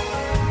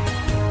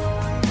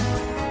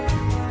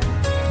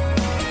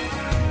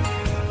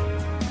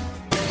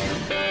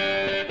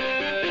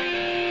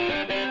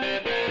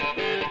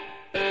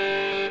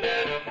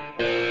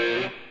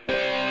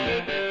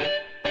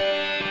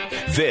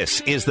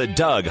 This is the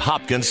Doug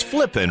Hopkins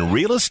Flippin'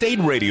 Real Estate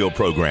Radio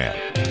program.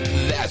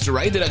 That's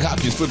right, the Doug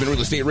Hopkins Flippin'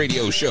 Real Estate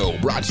Radio Show,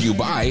 brought to you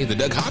by the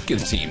Doug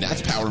Hopkins team.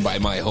 That's powered by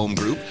My Home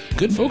Group.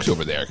 Good folks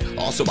over there.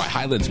 Also by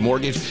Highlands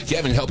Mortgage.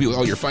 Kevin can help you with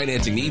all your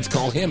financing needs.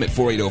 Call him at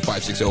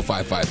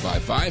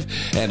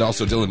 480-560-5555. And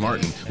also Dylan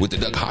Martin with the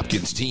Doug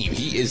Hopkins team.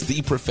 He is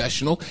the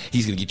professional.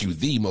 He's going to get you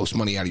the most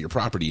money out of your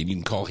property, and you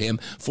can call him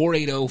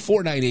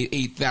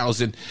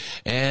 480-498-8000.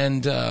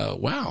 And,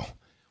 wow.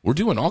 We're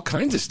doing all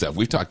kinds of stuff.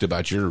 We've talked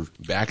about your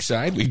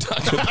backside. We've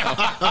talked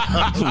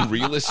about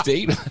real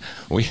estate.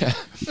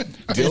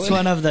 It's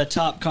one of the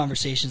top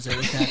conversations that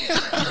we've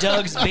had.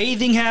 Doug's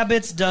bathing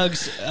habits,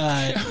 Doug's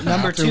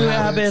number 2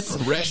 habits,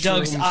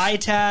 Doug's eye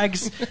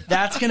tags.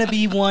 That's going to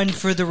be one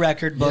for the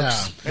record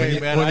books. Yeah. Hey,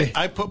 man,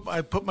 I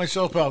put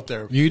myself out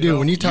there. You do.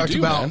 When you talked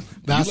about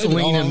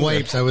Vaseline and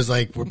wipes, I was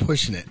like, we're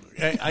pushing it.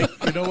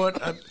 You know what?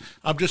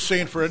 I'm just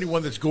saying, for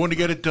anyone that's going to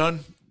get it done,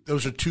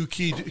 those are two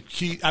key.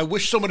 I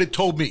wish someone had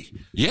told me.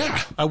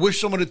 Yeah. I wish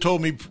someone had told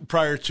me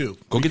prior to.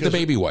 Go get the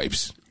baby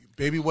wipes.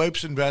 Baby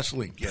wipes and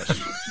Vaseline, yes.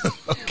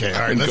 Okay, all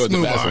right, let's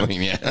move on.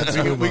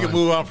 Yeah. We can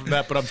move on from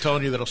that, but I'm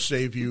telling you that'll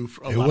save you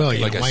a lot of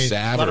pain. Like a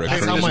salve or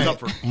a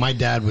cream. My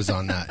dad was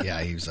on that.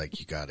 Yeah, he was like,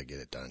 you got to get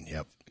it done.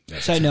 Yep.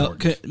 So I know,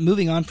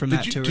 moving on from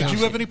that Did you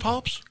have any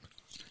polyps?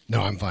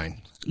 No, I'm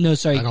fine. No,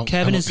 sorry.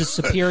 Kevin is a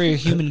superior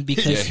human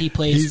because he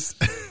plays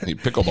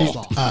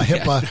pickleball.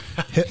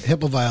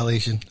 HIPAA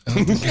violation. I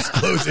don't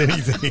disclose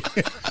anything.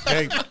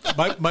 Hey,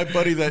 my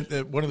buddy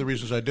that one of the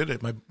reasons I did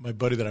it, my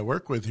buddy that I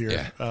work with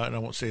here, and I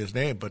won't say his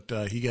name, but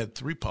he had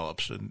 3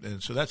 polyps,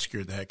 and so that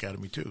scared the heck out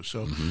of me too.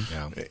 So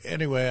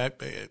anyway,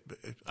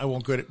 I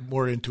won't get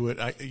more into it.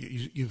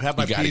 You've had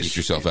my piece. You got to get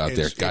yourself out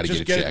there. Got to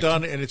just get it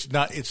done, and it's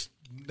not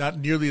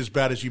nearly as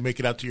bad as you make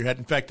it out to your head.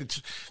 In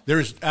fact, there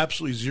is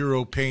absolutely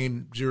zero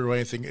pain, zero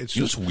anything. It's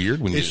just weird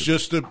when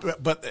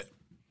but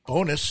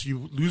bonus,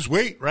 you lose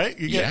weight, right?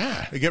 You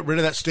get rid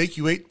of that steak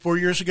you ate 4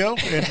 years ago,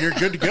 and you're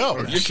good to go.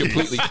 You're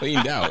completely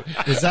cleaned out.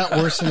 Is that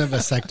worse than a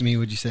vasectomy,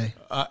 would you say?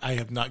 I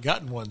have not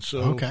gotten one,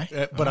 so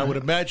okay. But I would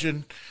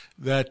imagine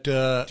that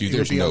it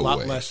would be a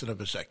lot less than a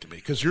vasectomy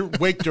because you're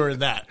awake during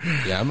that.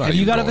 Yeah, I'm not. Have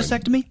you got a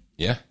vasectomy?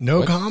 Yeah.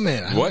 No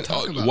comment. What?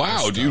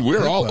 Wow, dude,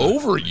 we're all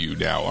over you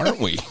now, aren't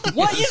we?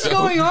 What is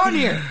going on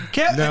here?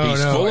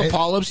 He's full of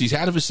polyps. He's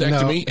had a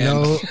vasectomy.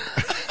 No.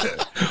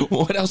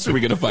 What else are we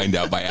going to find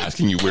out by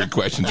asking you weird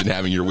questions and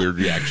having your weird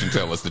reaction?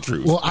 Tell us the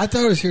truth. Well, I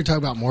thought I was here to talk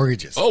about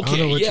mortgages.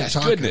 Okay,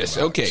 yes, goodness.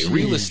 About. Okay, Jeez.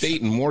 Real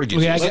estate and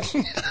mortgages.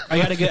 Okay, I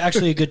got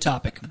a good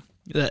topic.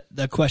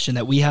 The question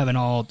that we haven't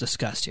all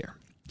discussed here.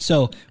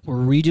 So we're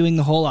redoing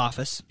the whole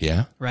office.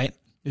 Yeah. Right?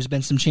 There's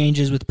been some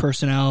changes with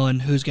personnel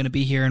and who's going to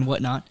be here and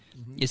whatnot.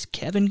 Is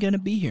Kevin going to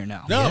be here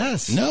now? No.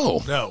 Yes.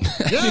 No.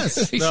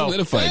 Yes. He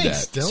solidified that.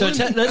 So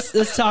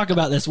let's talk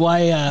about this.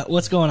 Why?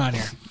 What's going on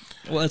here?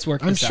 Well, let's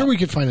work. I'm sure we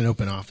could find an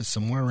open office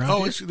somewhere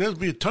around here. There'll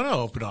be a ton of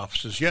open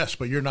offices, yes,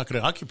 but you're not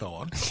going to occupy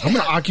one. I'm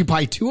going to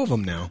occupy 2 of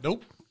them now.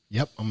 Nope.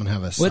 Yep, I'm going to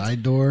have a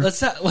side door.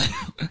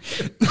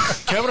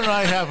 Kevin and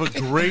I have a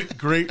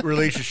great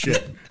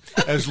relationship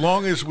as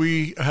long as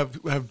we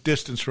have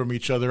distance from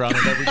each other on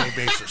an everyday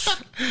basis.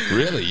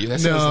 Really?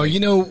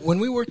 When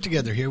we worked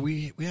together here,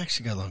 we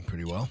actually got along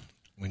pretty well.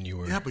 When you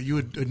were, but you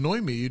would annoy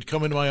me. You'd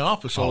come into my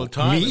office all the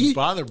time and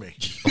bother me.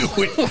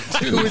 It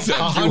was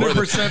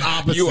 100%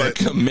 opposite. You are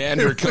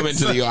commander. Come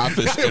into the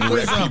office and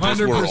wreck people's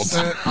worlds.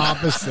 100%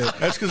 opposite.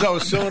 That's because I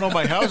was selling all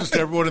my houses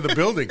to everyone in the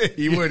building.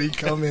 He'd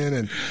come in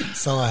and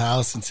sell a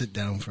house and sit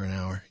down for an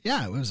hour.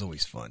 Yeah, it was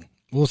always fun.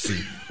 We'll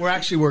see. We're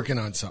actually working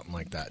on something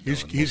like that.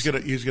 He's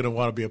gonna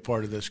want to be a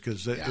part of this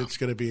because it's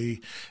gonna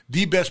be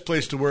the best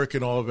place to work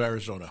in all of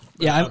Arizona.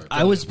 Yeah,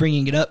 I was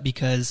bringing it up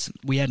because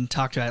we hadn't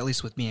talked about it, at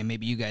least with me, and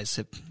maybe you guys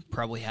have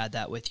probably had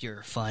that with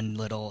your fun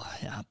little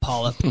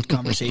polyp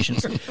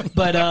conversations.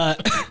 But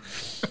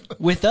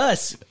with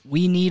us,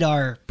 we need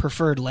our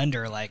preferred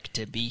lender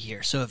to be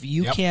here. So if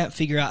you can't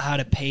figure out how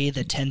to pay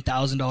the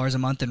 $10,000 a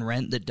month in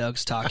rent that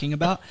Doug's talking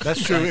about,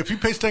 that's true. If he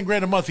pays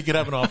 $10,000 a month, he could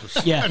have an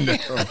office. Yeah.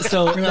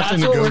 So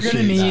that's what we're going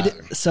to need.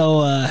 That.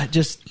 So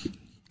just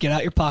get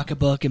out your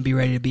pocketbook and be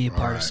ready to be a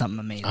part of something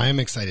amazing. I am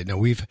excited. No,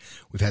 we've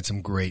had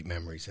some great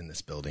memories in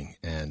this building,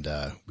 and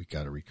we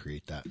got to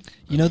recreate that.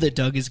 You know that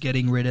Doug is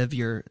getting rid of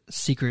your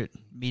secret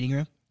meeting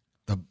room?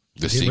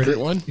 The secret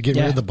one? You're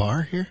getting rid of the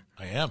bar here?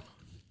 I am.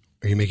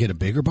 Are you making it a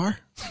bigger bar?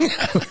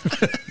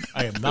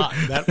 I am not.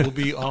 That will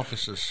be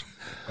offices.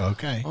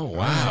 Okay. Oh,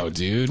 wow,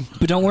 dude.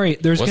 But don't worry,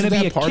 there's going to be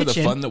a kitchen. Part of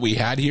the fun that we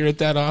had here at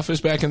that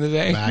office back in the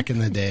day? Back in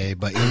the day.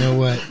 But you know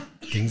what?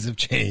 Things have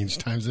changed.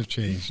 Times have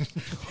changed.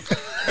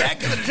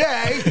 Back in the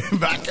day.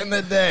 Back in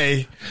the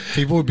day.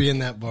 People would be in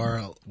that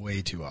bar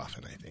way too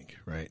often, I think.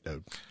 Right?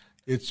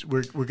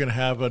 We're going to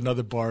have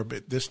another bar,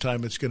 but this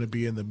time it's going to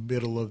be in the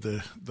middle of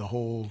the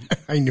whole.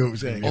 I knew it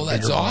was going to be. Oh,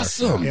 that's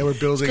awesome! Yeah, we're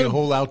building a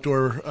whole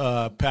outdoor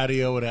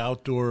patio and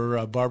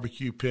outdoor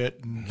barbecue pit,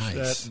 and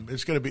nice. This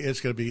is going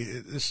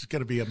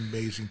to be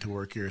amazing to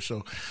work here.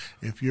 So,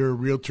 if you're a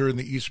realtor in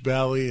the East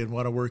Valley and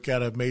want to work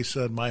out of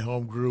Mesa and my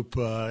home group,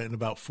 in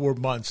about 4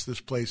 months, this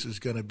place is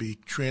going to be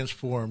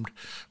transformed.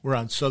 We're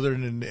on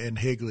Southern and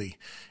Higley.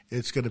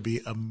 It's going to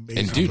be amazing.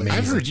 And dude,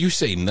 I've heard you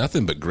say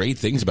nothing but great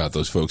things about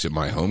those folks at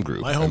my home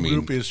group. My home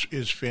group is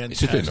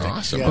fantastic. It's been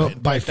awesome. Yeah, well,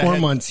 by 4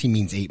 months, he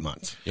means 8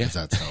 months. Yeah,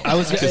 that's how. I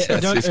was.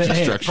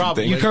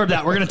 Hey, you curb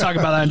that. We're going to talk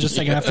about that in just a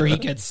second after he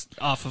gets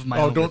off of my.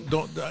 Oh,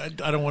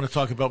 I don't want to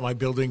talk about my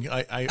building.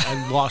 I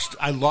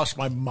lost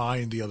my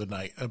mind the other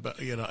night.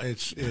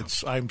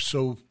 I'm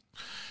so.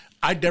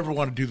 I never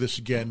want to do this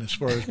again as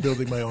far as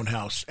building my own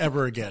house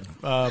ever again.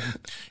 I'm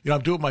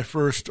doing my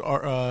first.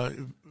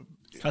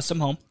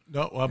 Custom home?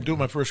 No, I'm doing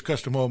my first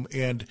custom home,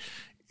 and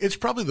it's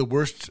probably the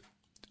worst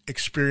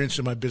experience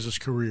in my business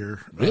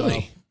career.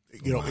 Really?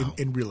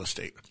 In real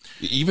estate.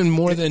 Even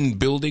more than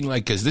building,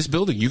 because this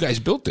building, you guys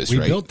built this,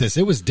 right? We built this.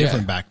 It was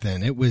different back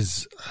then. It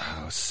was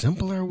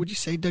simpler, would you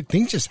say, Doug?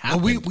 Things just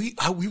happened. We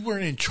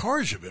weren't in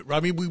charge of it. I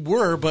mean, we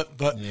were, but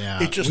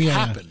it just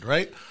happened,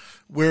 right?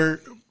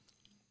 Where,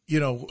 we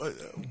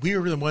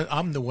were the one.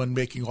 I'm the one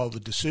making all the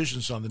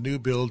decisions on the new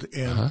build,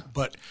 and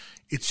but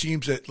it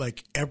seems that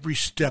every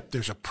step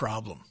there's a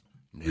problem.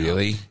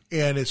 Really?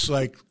 And it's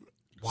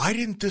why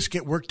didn't this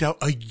get worked out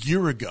a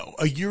year ago,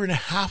 a year and a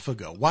half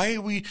ago? Why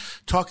are we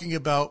talking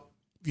about,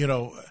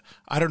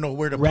 I don't know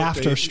where to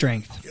raft put or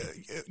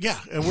strength. Yeah,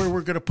 and where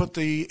we're going to put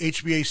the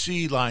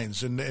HVAC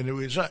lines, and it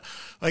was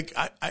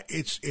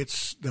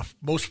it's the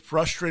most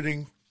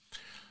frustrating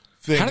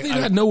thing. How do they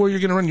not know where you're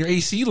going to run your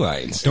AC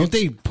lines? Don't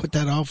they put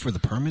that out for the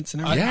permits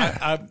and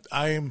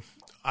everything?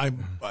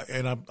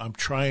 I'm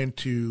trying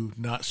to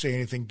not say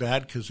anything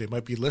bad because they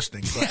might be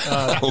listening.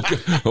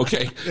 But,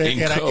 okay.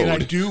 And I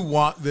do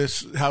want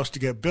this house to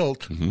get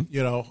built,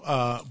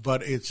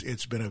 but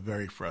it's been a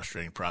very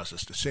frustrating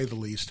process to say the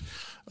least.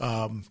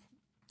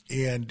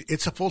 And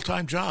it's a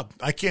full-time job.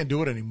 I can't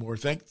do it anymore.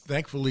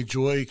 Thankfully,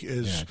 Joy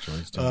has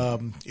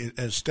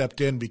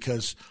stepped in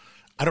because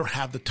I don't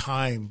have the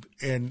time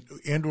and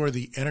or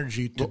the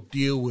energy to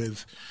deal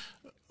with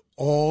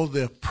all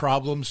the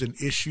problems and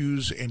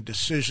issues and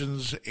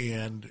decisions,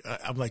 and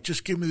I'm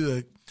just give me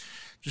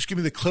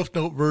the Cliff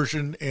Note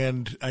version,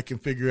 and I can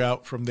figure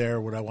out from there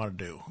what I want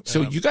to do.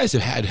 So you guys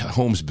have had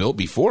homes built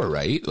before,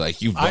 right?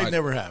 I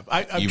never have.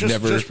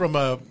 Just from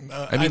a.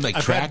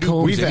 Tract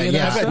homes.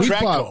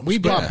 We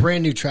bought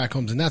brand new tract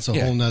homes, and that's a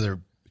whole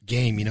nother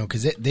game,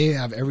 because they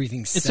have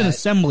everything set. It's an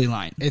assembly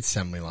line.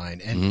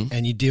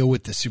 And you deal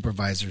with the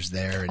supervisors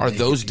there. And are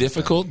those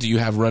difficult? Do you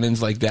have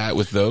run-ins like that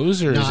with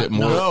those, or is it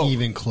more? Not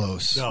even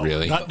close. No,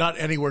 really? Not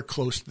anywhere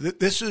close.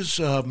 This is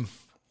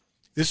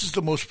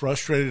the most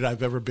frustrated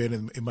I've ever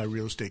been in my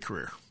real estate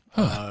career.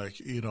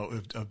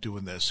 Of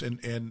doing this,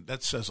 and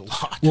that says a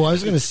lot. Well, I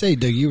was going to say,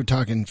 Doug, you were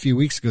talking a few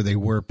weeks ago. They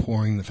were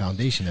pouring the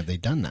foundation. Have they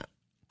done that?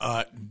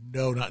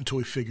 No, not until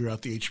we figure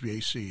out the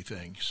HVAC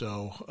thing.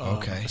 So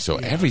okay. So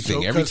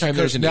everything, every time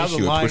there's an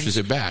issue, it pushes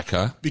it back,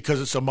 huh?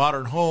 Because it's a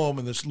modern home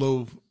and this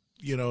low,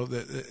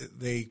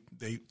 they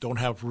don't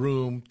have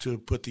room to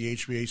put the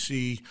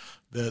HVAC,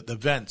 the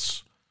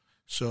vents.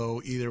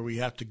 So either we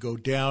have to go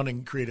down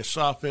and create a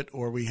soffit,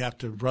 or we have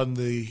to run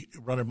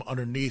them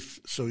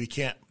underneath. So you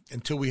can't,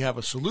 until we have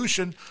a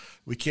solution,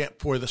 we can't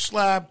pour the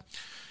slab.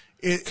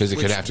 Because it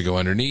could have to go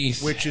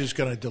underneath, which is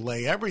going to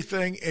delay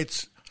everything.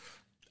 It's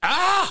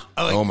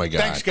oh my God!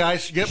 Thanks,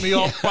 guys. Get me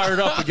all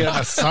fired up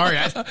again. Sorry.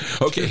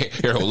 Okay,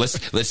 here.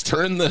 Let's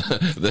turn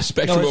the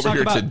spectrum over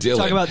here to Dylan.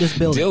 Talk about this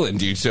building, Dylan,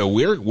 dude. So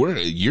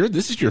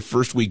this is your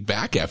first week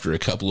back after a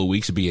couple of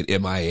weeks of being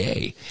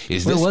MIA.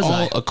 Is this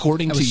all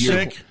according to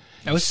your?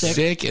 I was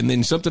sick, and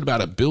then something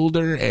about a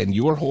builder and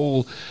your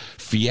whole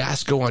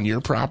fiasco on your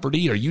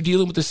property. Are you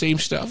dealing with the same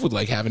stuff with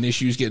having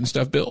issues getting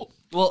stuff built?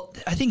 Well,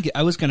 I think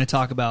I was going to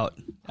talk about.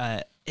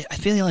 I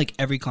feel like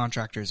every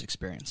contractor is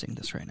experiencing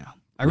this right now.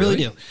 I really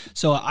do.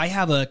 So I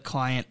have a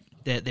client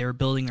that they were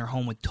building their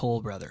home with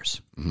Toll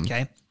Brothers.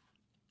 Okay.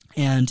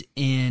 And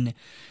in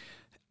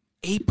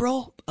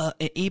April,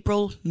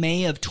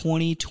 May of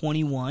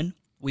 2021,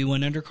 we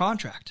went under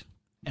contract,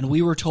 and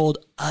we were told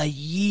a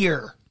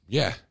year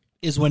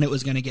is when it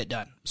was going to get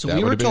done. So that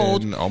we were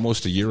told been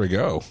almost a year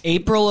ago.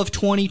 April of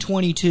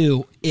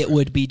 2022, it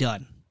would be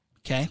done.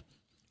 Okay.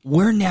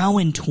 We're now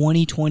in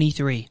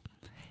 2023.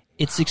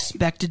 It's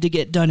expected to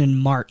get done in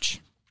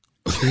March.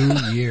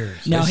 2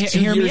 years. Now, That's 2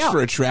 hear me years out.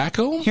 for a track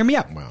home? Hear me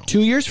out. Wow.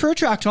 2 years for a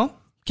tract home.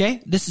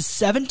 Okay. This is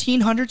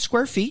 1,700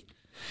 square feet.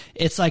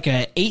 It's like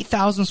a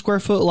 8,000 square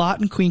foot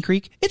lot in Queen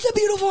Creek. It's a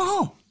beautiful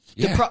home.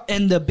 Yeah.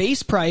 And the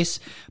base price,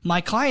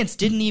 my clients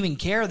didn't even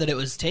care that it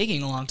was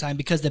taking a long time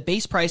because the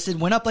base price had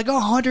went up like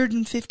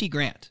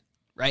 $150,000,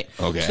 right?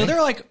 Okay. So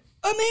they're like,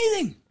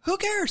 amazing. Who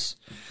cares?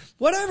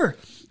 Whatever.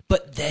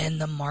 But then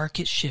the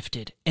market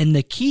shifted. And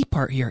the key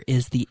part here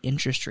is the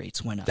interest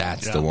rates went up.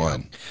 That's the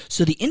one.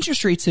 So the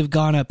interest rates have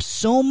gone up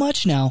so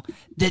much now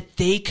that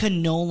they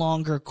can no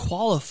longer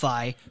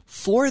qualify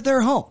for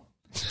their home.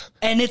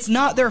 And it's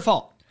not their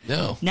fault.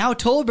 No. Now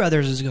Toll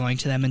Brothers is going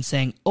to them and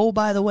saying, oh,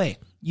 by the way,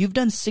 you've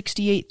done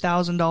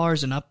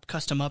 $68,000 in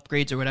custom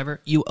upgrades or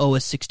whatever. You owe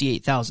us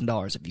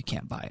 $68,000 if you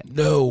can't buy it.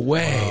 No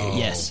way.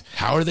 Yes.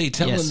 How are they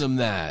telling them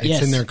that? Yes.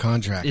 It's in their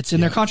contract. It's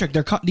in their contract.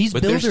 These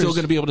But builders, they're still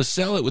going to be able to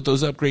sell it with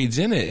those upgrades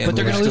in it. And But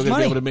they're they're gonna still lose going to be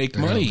money. able to make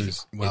They're gonna money.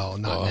 lose- well,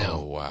 not now.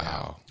 Oh,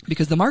 wow.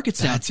 because the market's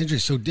down. That's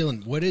interesting. So,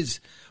 Dylan, what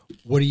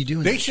are you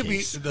doing? They should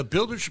be, the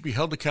builders should be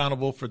held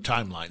accountable for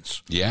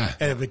timelines. Yeah.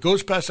 And if it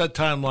goes past that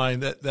timeline,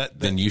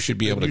 Then you should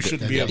be able to you get-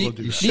 should be able to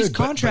do You that. These should,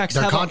 but contracts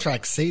their have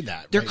contracts say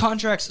that. Their right?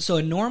 contracts. So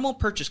a normal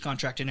purchase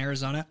contract in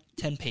Arizona,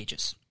 10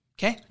 pages.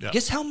 Okay. Yeah.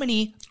 Guess how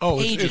many Oh,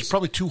 pages? it's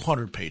probably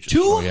 200 pages.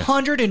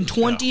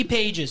 220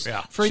 pages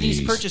Yeah. for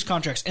these Jeez. purchase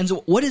contracts. And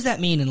so what does that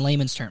mean in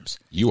layman's terms?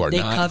 You are They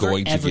not cover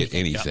going to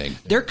everything. get anything.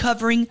 They're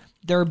covering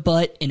their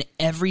butt in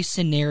every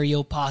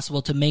scenario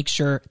possible to make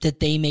sure that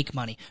they make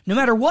money. No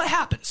matter what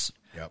happens,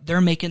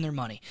 they're making their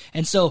money.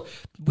 And so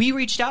we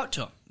reached out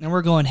to them and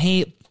we're going,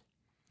 hey,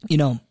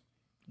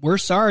 we're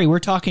sorry. We're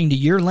talking to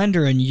your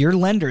lender and your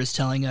lender is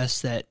telling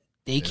us that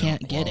they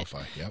can't get it.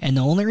 qualify. Yep. And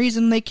the only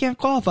reason they can't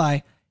qualify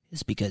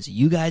is because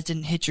you guys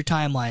didn't hit your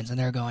timelines. And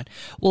they're going,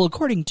 well,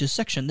 according to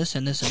section this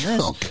and this and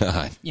this, Oh,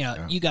 God.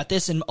 you got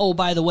this. And, oh,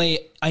 by the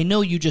way, I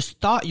know you just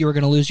thought you were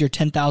going to lose your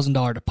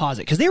 $10,000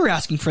 deposit because they were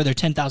asking for their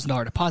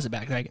 $10,000 deposit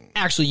back. They're like,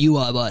 actually, you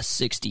owe us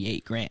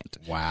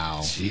 $68,000. Wow.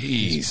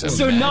 Jeez.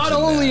 So not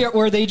only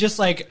were they just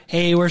like,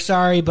 hey, we're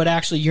sorry, but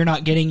actually you're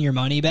not getting your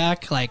money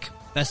back. Like,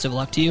 best of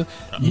luck to you.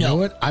 You know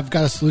what? I've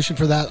got a solution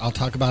for that. I'll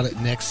talk about it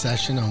next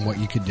session on what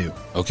you could do.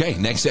 Okay,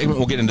 next segment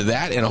we'll get into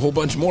that and a whole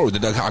bunch more with the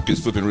Doug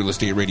Hopkins Flippin' Real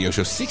Estate Radio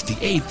Show.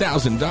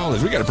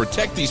 $68,000. We got to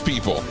protect these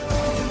people.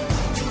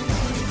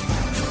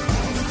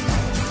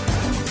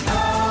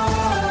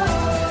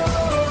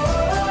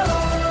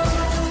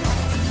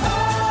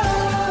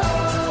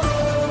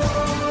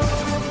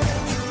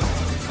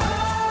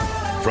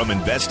 From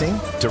investing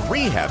to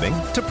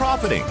rehabbing to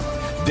profiting.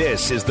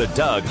 This is the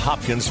Doug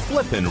Hopkins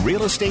Flippin'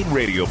 Real Estate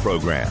Radio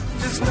Program.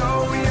 Just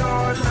know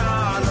you're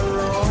not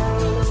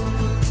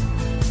alone,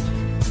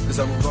 'cause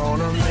I'm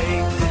gonna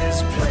make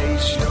this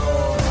place your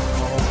home.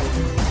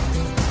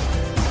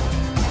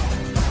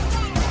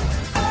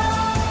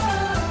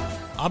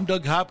 I'm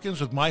Doug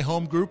Hopkins with My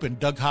Home Group and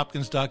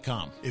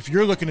DougHopkins.com. If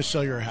you're looking to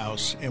sell your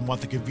house and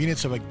want the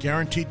convenience of a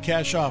guaranteed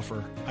cash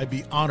offer, I'd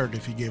be honored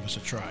if you gave us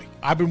a try.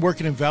 I've been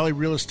working in Valley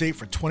real estate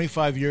for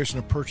 25 years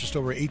and have purchased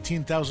over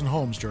 18,000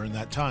 homes during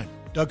that time.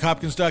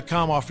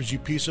 DougHopkins.com offers you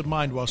peace of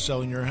mind while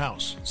selling your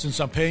house. Since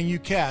I'm paying you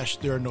cash,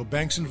 there are no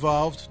banks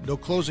involved, no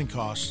closing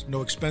costs,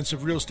 no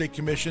expensive real estate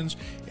commissions,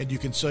 and you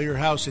can sell your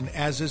house in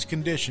as-is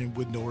condition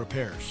with no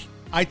repairs.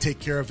 I take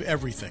care of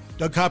everything.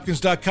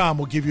 DougHopkins.com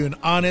will give you an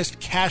honest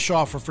cash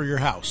offer for your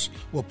house.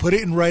 We'll put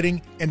it in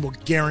writing and we'll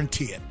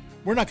guarantee it.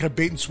 We're not going to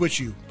bait and switch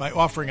you by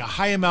offering a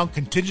high amount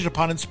contingent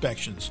upon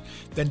inspections.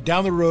 Then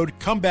down the road,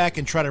 come back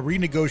and try to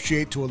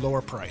renegotiate to a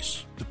lower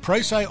price. The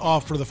price I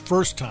offer the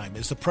first time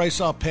is the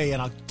price I'll pay,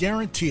 and I'll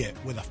guarantee it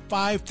with a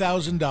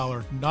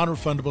 $5,000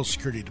 non-refundable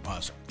security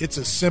deposit. It's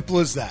as simple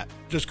as that.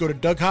 Just go to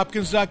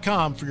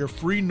DougHopkins.com for your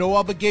free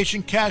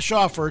no-obligation cash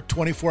offer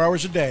 24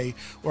 hours a day,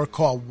 or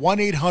call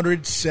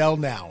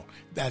 1-800-SELL-NOW.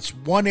 That's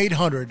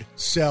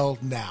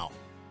 1-800-SELL-NOW.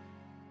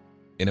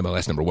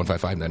 NMLS number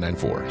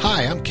 155994.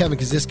 Hi, I'm Kevin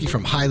Kosisky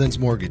from Highlands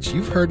Mortgage.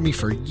 You've heard me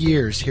for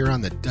years here on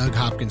the Doug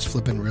Hopkins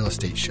Flippin' Real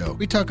Estate Show.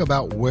 We talk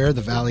about where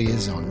the valley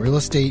is on real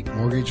estate,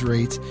 mortgage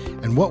rates,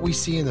 and what we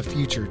see in the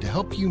future to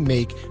help you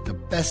make the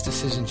best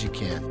decisions you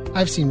can.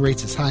 I've seen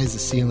rates as high as the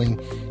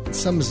ceiling and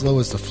some as low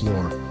as the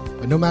floor.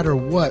 But no matter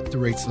what the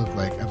rates look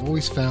like, I've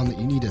always found that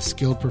you need a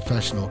skilled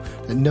professional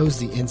that knows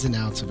the ins and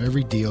outs of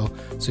every deal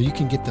so you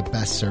can get the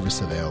best service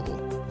available.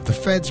 With the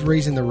Fed's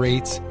raising the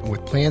rates and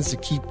with plans to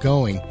keep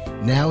going,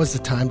 now is the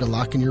time to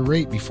lock in your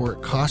rate before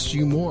it costs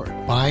you more.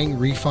 Buying,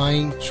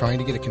 refining, trying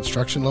to get a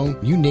construction loan,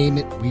 you name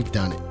it, we've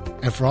done it.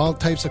 And for all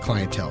types of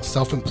clientele,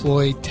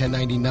 self-employed,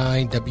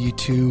 1099,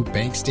 W-2,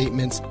 bank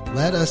statements,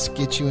 let us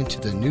get you into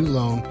the new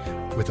loan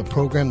with a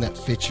program that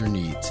fits your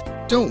needs.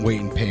 Don't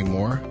wait and pay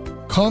more.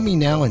 Call me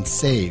now and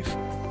save.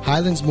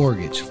 Highlands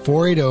Mortgage,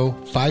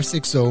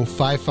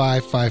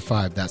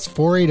 480-560-5555. That's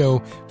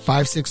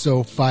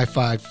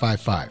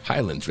 480-560-5555.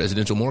 Highlands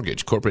Residential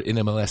Mortgage, corporate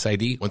NMLS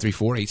ID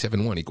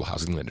 134871, equal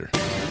housing lender.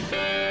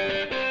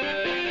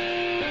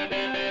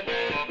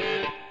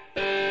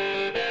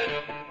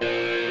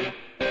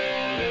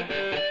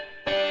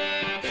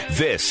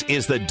 This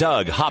is the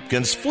Doug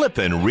Hopkins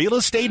Flippin' Real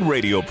Estate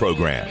Radio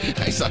Program.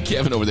 I saw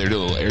Kevin over there do a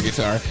little air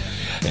guitar.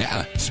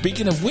 Yeah.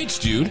 Speaking of which,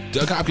 dude,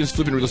 Doug Hopkins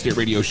Flippin' Real Estate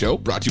Radio Show,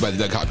 brought to you by the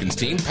Doug Hopkins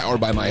team, powered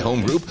by my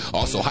home group,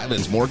 also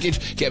Highlands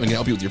Mortgage. Kevin can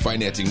help you with your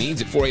financing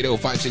needs at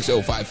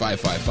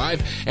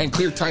 480-560-5555. And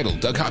Clear Title,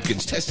 Doug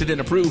Hopkins, tested and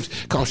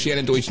approved. Call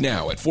Shannon Deutsch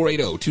now at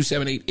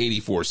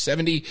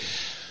 480-278-8470.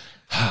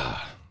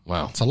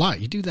 Wow. It's a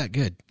lot. You do that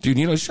good. Dude,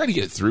 just try to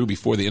get it through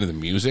before the end of the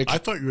music. I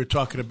thought you were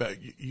talking about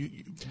you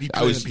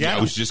I was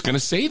just going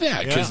to say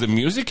that because the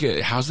music,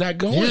 how's that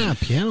going? Yeah,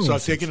 piano. So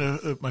I've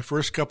taken my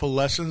first couple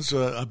lessons.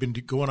 I've been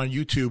going on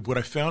YouTube. What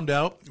I found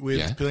out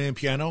with playing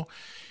piano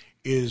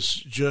is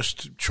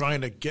just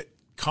trying to get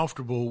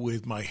comfortable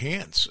with my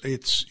hands.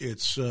 It's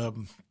have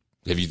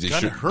you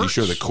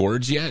show the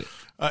chords yet?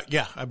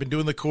 Yeah, I've been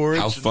doing the chords.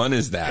 How fun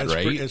is that,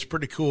 right? It's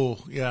pretty cool.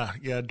 Yeah,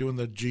 doing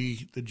the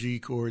G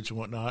chords and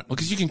whatnot. Well,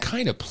 because you can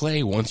kind of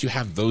play once you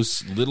have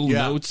those little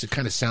notes. It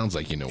kind of sounds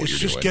like you know what you're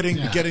doing. It's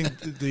just getting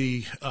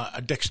the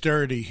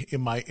dexterity in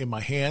my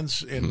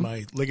hands and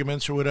my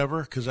ligaments or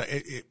whatever. Because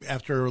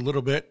after a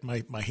little bit,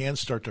 my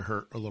hands start to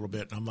hurt a little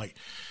bit, and I'm like,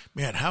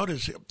 man, how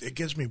does it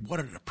gives me what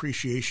an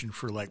appreciation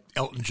for like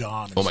Elton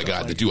John. And oh my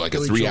God, they do like a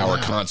 3-hour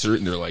concert,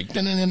 and they're like,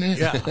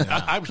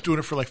 yeah. I was doing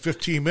it for like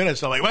 15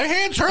 minutes. I'm like, my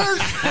hands hurt.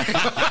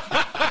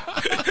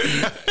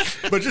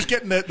 But just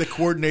getting the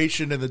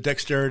coordination and the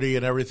dexterity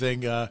and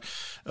everything,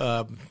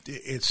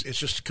 it's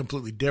just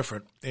completely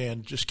different.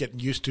 And just getting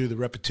used to the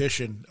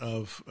repetition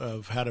of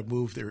how to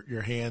move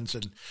your hands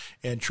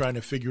and trying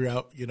to figure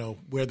out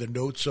where the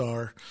notes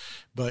are.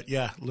 But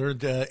yeah,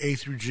 learned A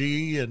through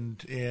G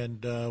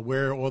and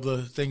where all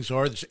the things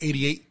are. There's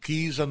 88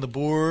 keys on the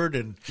board,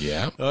 and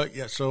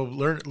so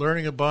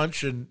learning a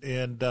bunch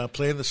and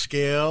playing the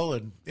scale,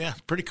 and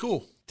pretty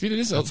cool. Dude,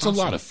 it's a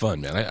lot of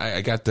fun, man.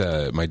 I got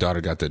my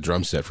daughter got the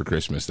drum set for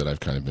Christmas that I've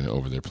kind of been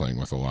over there playing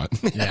with a lot.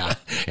 Yeah.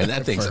 And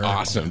that thing's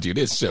awesome, dude.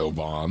 It's so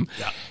bomb.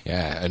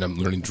 Yeah. And I'm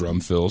learning drum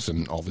fills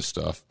and all this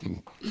stuff.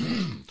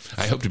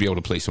 I hope to be able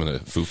to play some of the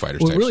Foo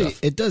Fighters type really,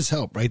 stuff. It does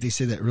help, right? They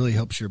say that really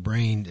helps your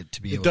brain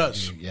to be able to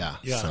do. Yeah,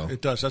 so.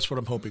 It does. That's what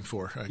I'm hoping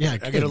for. I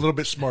get a little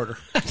bit smarter.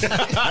 That's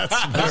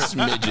a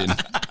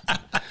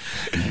smidgen.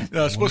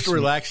 It's supposed to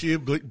relax you,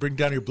 bring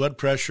down your blood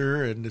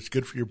pressure, and it's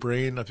good for your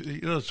brain.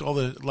 It's a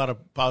lot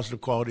of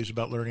positive qualities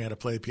about learning how to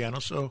play the piano.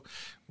 So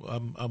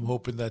I'm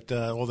hoping that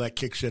all that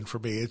kicks in for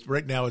me.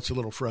 Right now, it's a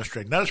little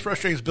frustrating. Not as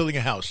frustrating as building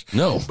a house.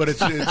 No, but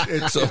it's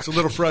a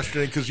little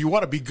frustrating because you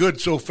want to be good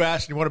so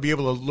fast, and you want to be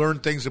able to learn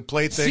things and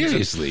play things.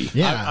 Seriously,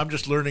 I'm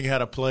just learning how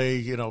to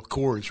play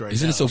chords right now.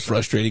 Isn't it so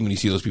frustrating when you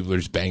see those people that are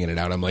just banging it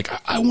out? I'm like,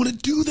 I want to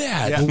do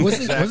that. Yeah, well,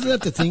 wasn't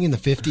that the thing in the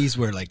 50s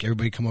where like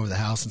everybody come over the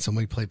house and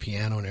somebody play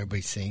piano and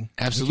everybody sing?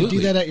 Absolutely, you can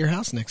do that at your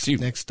house next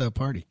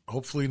party.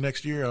 Hopefully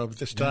next year,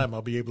 this time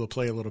I'll be able to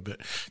play a little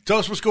bit. Tell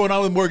us what's going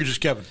on with mortgages,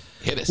 Kevin.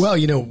 Hit us. Well,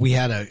 we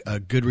had a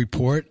good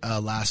report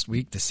last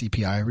week, the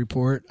CPI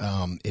report.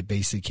 It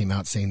basically came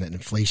out saying that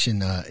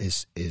inflation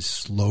is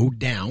slowed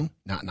down,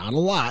 not a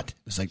lot. It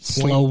was like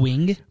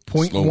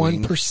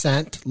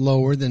 0.1%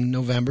 lower than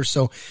November.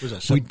 So was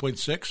that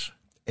 7.6?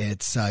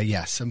 It's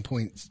 7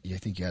 points. I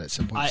think you had it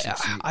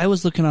 7.6. I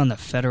was looking on the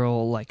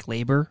federal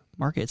labor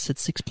market. It said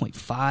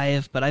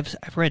 6.5, but I've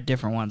read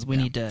different ones. We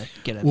need to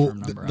get a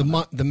firm number.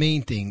 The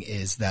main thing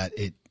is that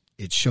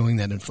it's showing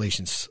that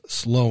inflation's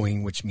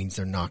slowing, which means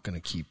they're not going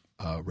to keep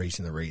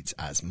raising the rates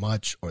as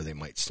much, or they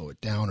might slow it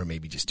down, or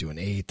maybe just do an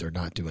eighth, or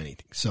not do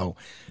anything. So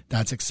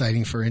that's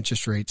exciting for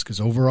interest rates because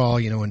overall,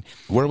 and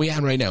where are we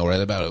at right now? We're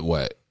at about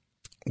what?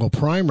 Well,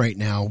 prime right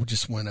now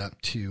just went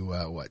up to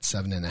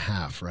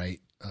 7.5, right?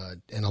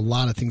 And a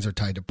lot of things are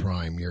tied to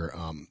prime. Your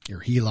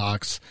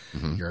HELOCs,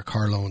 your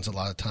car loans, a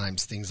lot of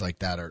times things like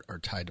that are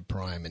tied to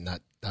prime, and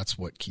that's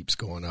what keeps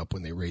going up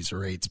when they raise the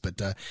rates.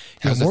 But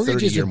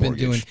mortgages have been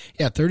doing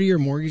 30-year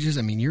mortgages.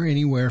 I mean, you're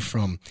anywhere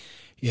from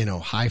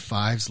high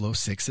fives, low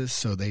sixes.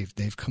 So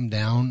they've come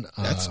down.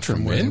 That's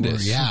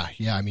tremendous.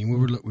 Yeah. I mean,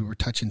 we were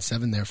touching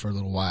 7 there for a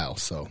little while.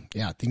 So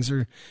yeah, things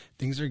are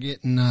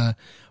getting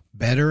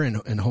better,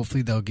 and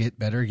hopefully they'll get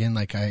better again.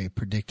 Like I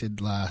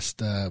predicted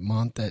last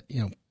month that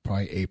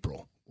probably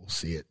April we'll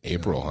see it.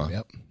 April, huh?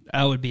 Yep.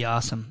 That would be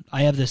awesome.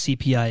 I have the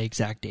CPI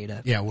exact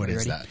data. Yeah, what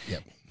is that?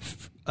 Yep.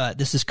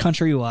 This is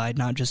countrywide,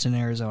 not just in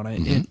Arizona.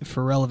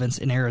 For relevance,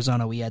 in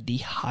Arizona, we had the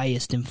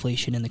highest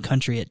inflation in the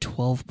country at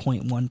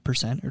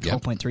 12.1% or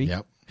 12.3%.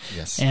 Yep.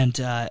 Yes. And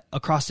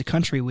across the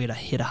country, we had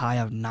hit a high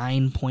of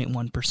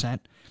 9.1%.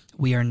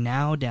 We are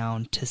now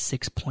down to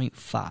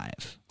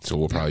 6.5. So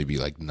we'll probably be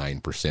like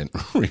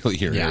 9% really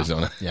here in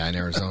Arizona. Yeah, in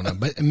Arizona.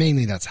 But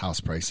mainly that's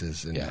house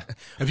prices. And,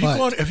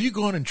 Have you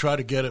gone and tried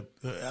to get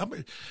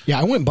yeah,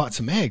 I went and bought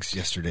some eggs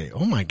yesterday.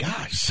 Oh my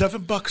gosh. $7?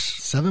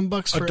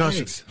 $7 for a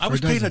dozen. eggs. I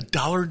was paying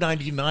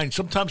 $1.99.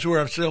 Sometimes we're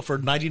on sale for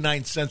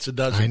 99 cents a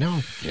dozen. I know.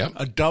 Yep.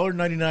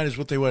 $1.99 is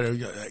what they were.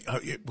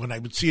 When I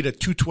would see it at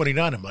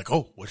 $2.29, I'm like,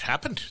 oh, what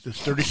happened?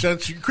 There's 30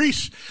 cents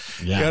increase.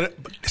 Yeah.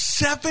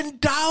 $7.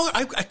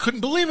 I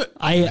couldn't believe it.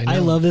 I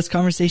love this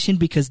conversation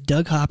because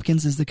Doug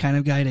Hopkins is the kind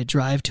of guy to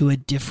drive to a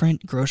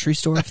different grocery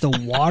store if the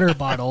water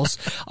bottles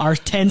are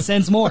 10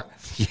 cents more.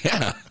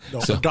 Yeah. No,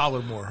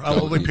 $1 more.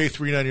 I'll only pay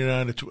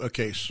 $3.99 a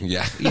case.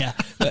 Yeah. Yeah.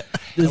 I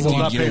will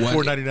not pay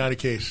 $4.99 a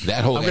case.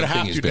 That whole I'm going to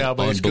have thing to has now,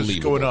 been but it's because it's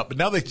going unbelievable. up. But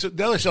now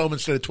they sell them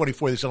instead of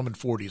 24, they sell them in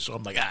 40. So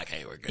I'm like,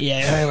 okay, we're good.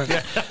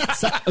 Yeah.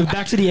 So,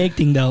 back to the egg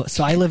thing, though.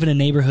 So I live in a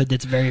neighborhood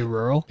that's very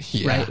rural,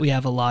 right? We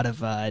have a lot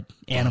of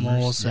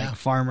animals, like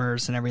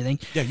farmers and everything.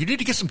 Yeah, you need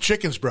to get some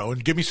chickens, bro,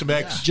 and give me some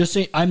eggs. Just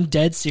so I'm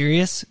dead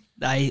serious.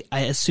 I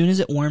as soon as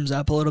it warms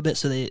up a little bit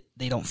so they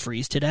don't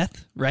freeze to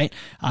death, right?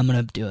 I'm going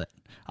to do it.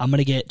 I'm going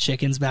to get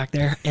chickens back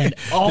there. And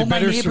all my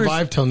neighbors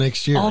survive till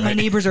next year. All my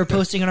neighbors are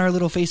posting in our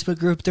little Facebook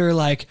group. They're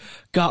like,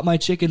 got my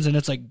chickens, and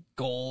it's like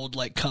gold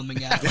like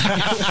coming out.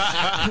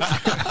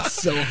 It's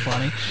so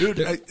funny. Dude,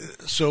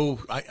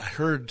 I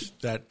heard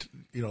that,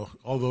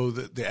 although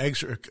the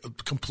eggs are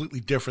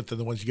completely different than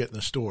the ones you get in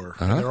the store.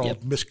 They're all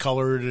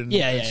miscolored and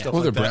stuff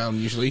Well, like they're that. brown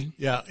usually.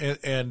 Yeah,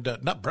 and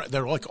not brown.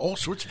 They're like all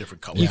sorts of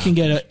different colors. You can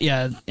get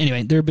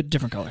anyway, they're a bit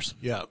different colors.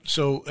 Yeah.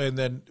 So,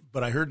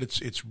 but I heard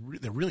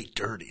they're really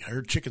dirty. I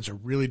heard chickens are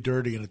really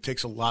dirty, and it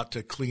takes a lot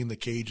to clean the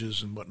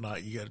cages and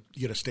whatnot. You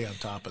got to stay on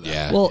top of that.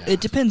 Yeah. Well,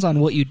 it depends on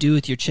what you do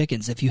with your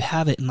chickens. If you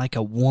have it in like a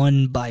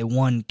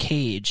 1-by-1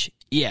 cage,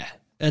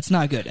 that's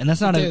not good, and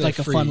that's not a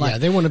fun life. Yeah,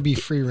 they want to be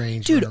free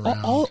range. Dude,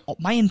 all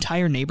my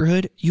entire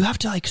neighborhood, you have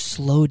to like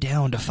slow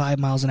down to 5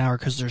 miles an hour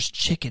because there's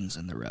chickens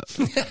in the road.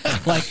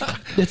 Like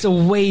it's a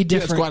way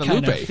different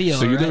kind of feel.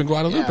 So you live in right?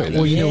 Guadalupe. Yeah,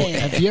 then. well,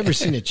 have you ever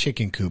seen a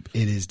chicken coop?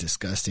 It is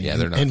disgusting. Yeah,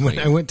 they're not And when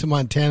clean. I went to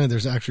Montana,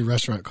 there's actually a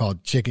restaurant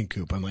called Chicken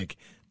Coop. I'm like,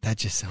 that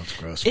just sounds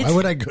gross. Why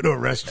would I go to a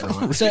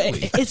restaurant? So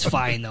it's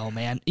fine though,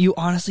 man. You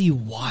honestly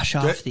wash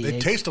off the They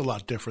eggs. taste a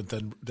lot different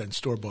than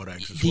store bought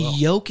eggs as The well.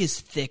 yolk is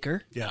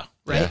thicker. Yeah.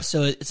 Right. Yeah.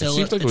 So it's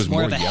seems like it was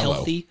more of more a yellow.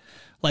 healthy.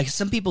 Like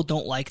some people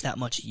don't like that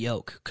much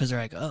yolk because they're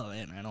like, oh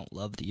man, I don't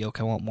love the yolk.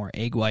 I want more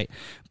egg white.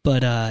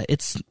 But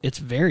it's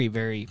very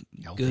very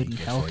good and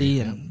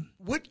healthy. And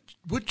What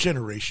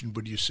generation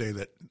would you say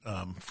that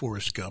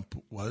Forrest Gump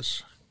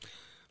was?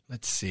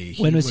 Let's see.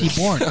 when was he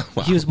born?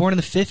 He was born in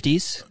the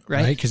 50s,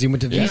 right? Right? Because he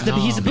went to Vietnam.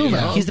 He's the boomer.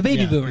 Yeah. He's the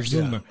baby Yeah. boomer.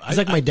 Yeah. He's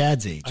like my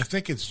dad's age. I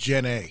think it's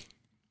Gen A.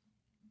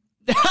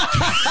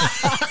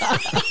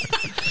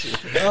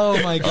 Oh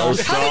my gosh!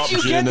 How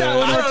did you get that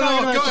when we're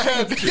talking about Go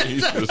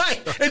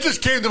ahead. It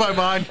just came to my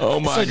mind. Oh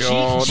my So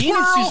God. Gene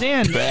and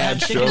Suzanne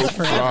Bad had show chickens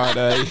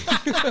forever.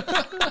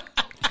 Friday.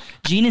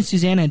 Gene and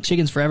Suzanne had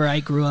chickens forever. I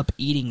grew up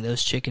eating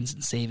those chickens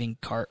and saving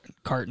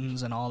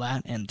cartons and all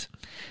that. And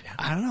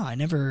I don't know. I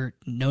never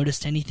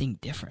noticed anything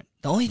different.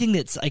 The only thing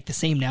that's like the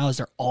same now is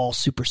they're all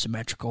super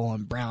symmetrical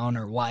and brown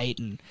or white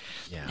and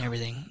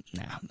everything.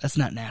 No, that's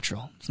not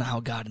natural. It's not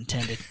how God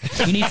intended.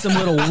 You need some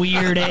little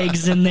weird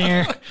eggs in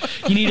there.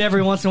 You need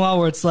every once in a while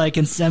where it's like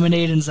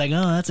inseminated and it's like,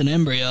 oh, that's an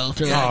embryo.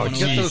 Throw that one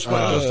Get away.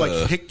 those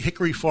like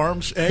Hickory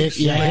Farms eggs.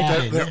 Yeah.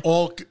 Like that. They're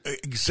all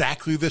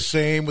exactly the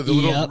same with a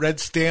little red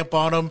stamp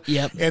on them.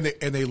 Yep. And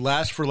they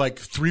last for like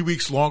 3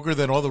 weeks longer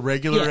than all the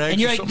regular eggs. And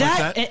you're or like something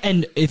that, like that.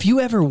 and if you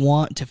ever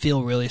want to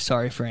feel really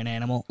sorry for an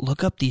animal,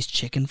 look up these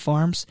chicken farms.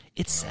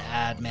 It's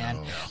sad,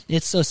 man.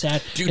 It's so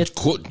sad. Dude,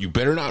 you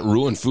better not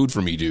ruin food for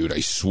me, dude.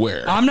 I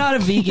swear. I'm not a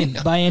vegan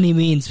by any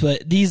means,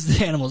 but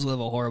these animals live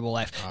a horrible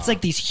life. It's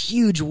like these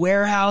huge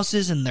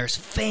warehouses, and there's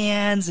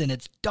fans, and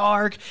it's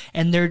dark,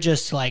 and they're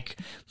just like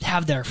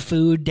have their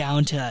food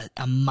down to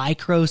a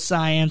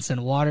microscience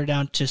and water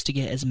down just to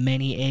get as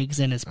many eggs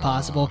in as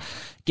possible.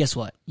 Guess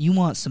what? You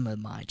want some of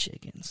my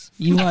chickens.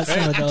 You want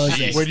some of those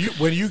eggs.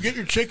 When you get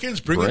your chickens,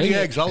 bring in the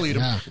eggs. I'll eat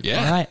them.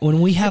 Yeah. All right.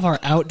 When we have our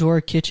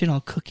outdoor kitchen,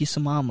 I'll cook you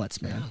some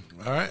omelets, man.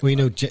 All right.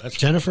 Well,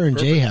 Jennifer and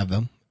Jay have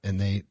them,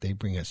 and they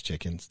bring us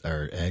chickens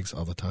or eggs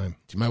all the time.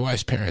 Dude, my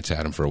wife's parents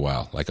had them for a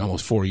while, like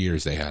almost 4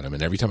 years they had them.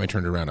 And every time I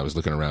turned around, I was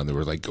looking around. They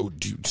were like, "Oh,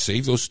 dude,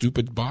 save those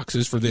stupid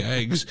boxes for the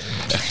eggs."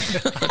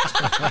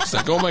 It's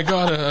like, oh my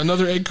God,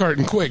 another egg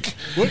carton, quick.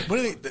 What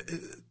are they?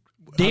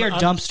 They are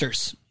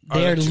dumpsters.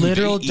 They are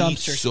literal they eat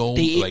dumpsters. so,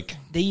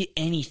 they eat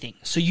anything.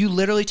 So you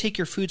literally take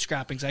your food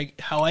scrappings.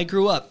 How I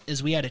grew up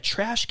is we had a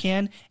trash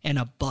can and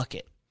a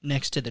bucket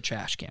next to the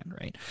trash can,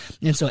 right?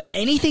 And so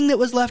anything that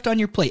was left on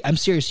your plate, I'm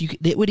serious,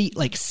 they would eat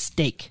like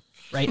steak,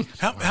 right?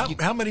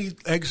 How many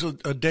eggs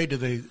a day do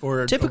they?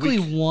 Or Typically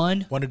a week?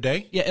 one. One a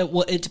day? Yeah,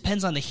 it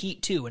depends on the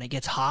heat too. When it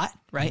gets hot,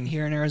 right,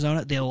 here in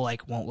Arizona, they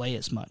won't lay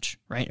as much,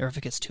 right? Or if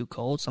it gets too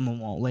cold, someone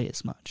won't lay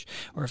as much.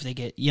 Or if they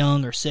get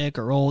young or sick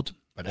or old.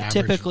 But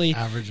typically,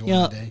 average you one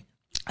know, a day.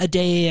 A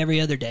day,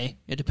 every other day,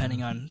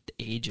 depending on the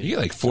age. You get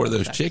like 4 of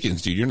those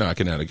chickens, dude. You're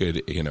knocking out a good,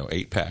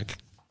 8-pack.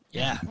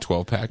 Yeah.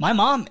 12-pack. My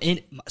mom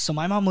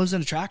lives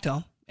in a tract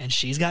home, and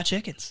she's got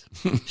chickens.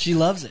 She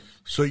loves it.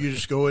 So you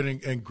just go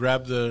in and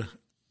grab the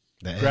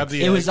eggs.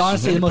 It was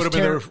honestly the most put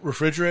them in the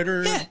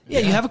refrigerator. Yeah.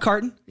 You have a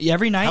carton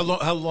every night.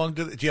 How long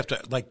do you have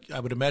to? Like, I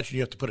would imagine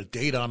you have to put a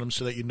date on them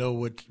so that you know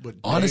what.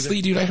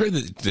 Honestly, dude, I heard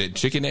that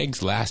chicken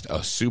eggs last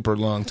a super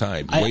long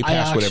time, way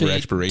past whatever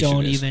expiration is. I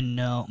don't is. even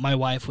know. My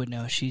wife would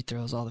know. She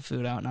throws all the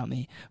food out, not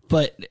me.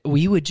 But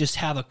we would just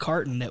have a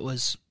carton that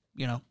was,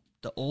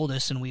 the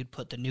oldest, and we'd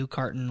put the new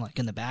carton like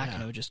in the back,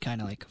 and it would just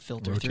kind of like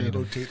filter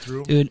rotate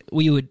through.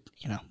 We would,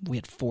 we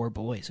had 4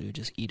 boys. We would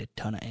just eat a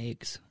ton of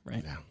eggs,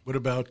 right? Yeah. What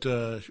about?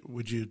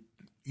 Would you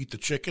eat the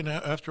chicken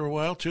after a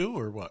while too,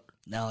 or what?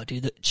 No,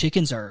 dude. The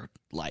chickens are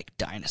like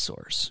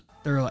dinosaurs.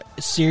 They're like,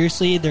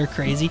 seriously, they're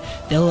crazy.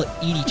 They'll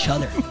eat each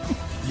other.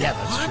 Yeah,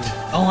 that's true.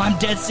 Oh, I'm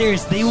dead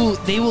serious. They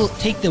will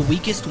take the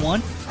weakest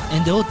one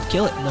and they'll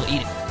kill it and they'll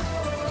eat it.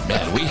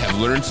 Man, we have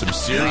learned some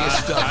serious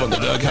stuff on the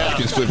Doug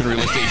Hopkins Flippin' Real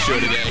Estate Show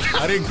today.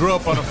 I didn't grow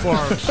up on a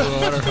farm, so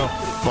I don't know.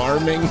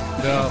 Farming,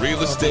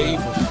 real estate,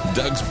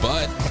 Doug's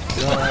butt.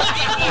 All right.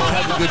 Well,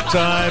 have a good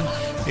time.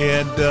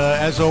 And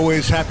as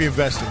always, happy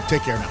investing.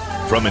 Take care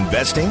now. From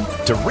investing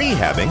to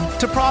rehabbing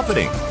to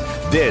profiting,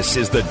 this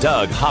is the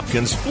Doug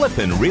Hopkins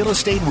Flippin' Real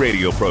Estate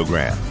Radio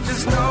Program.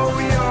 Just know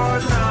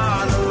you're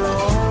not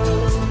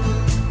alone,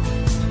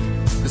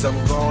 'cause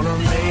I'm gonna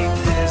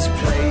make this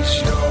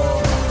place yours.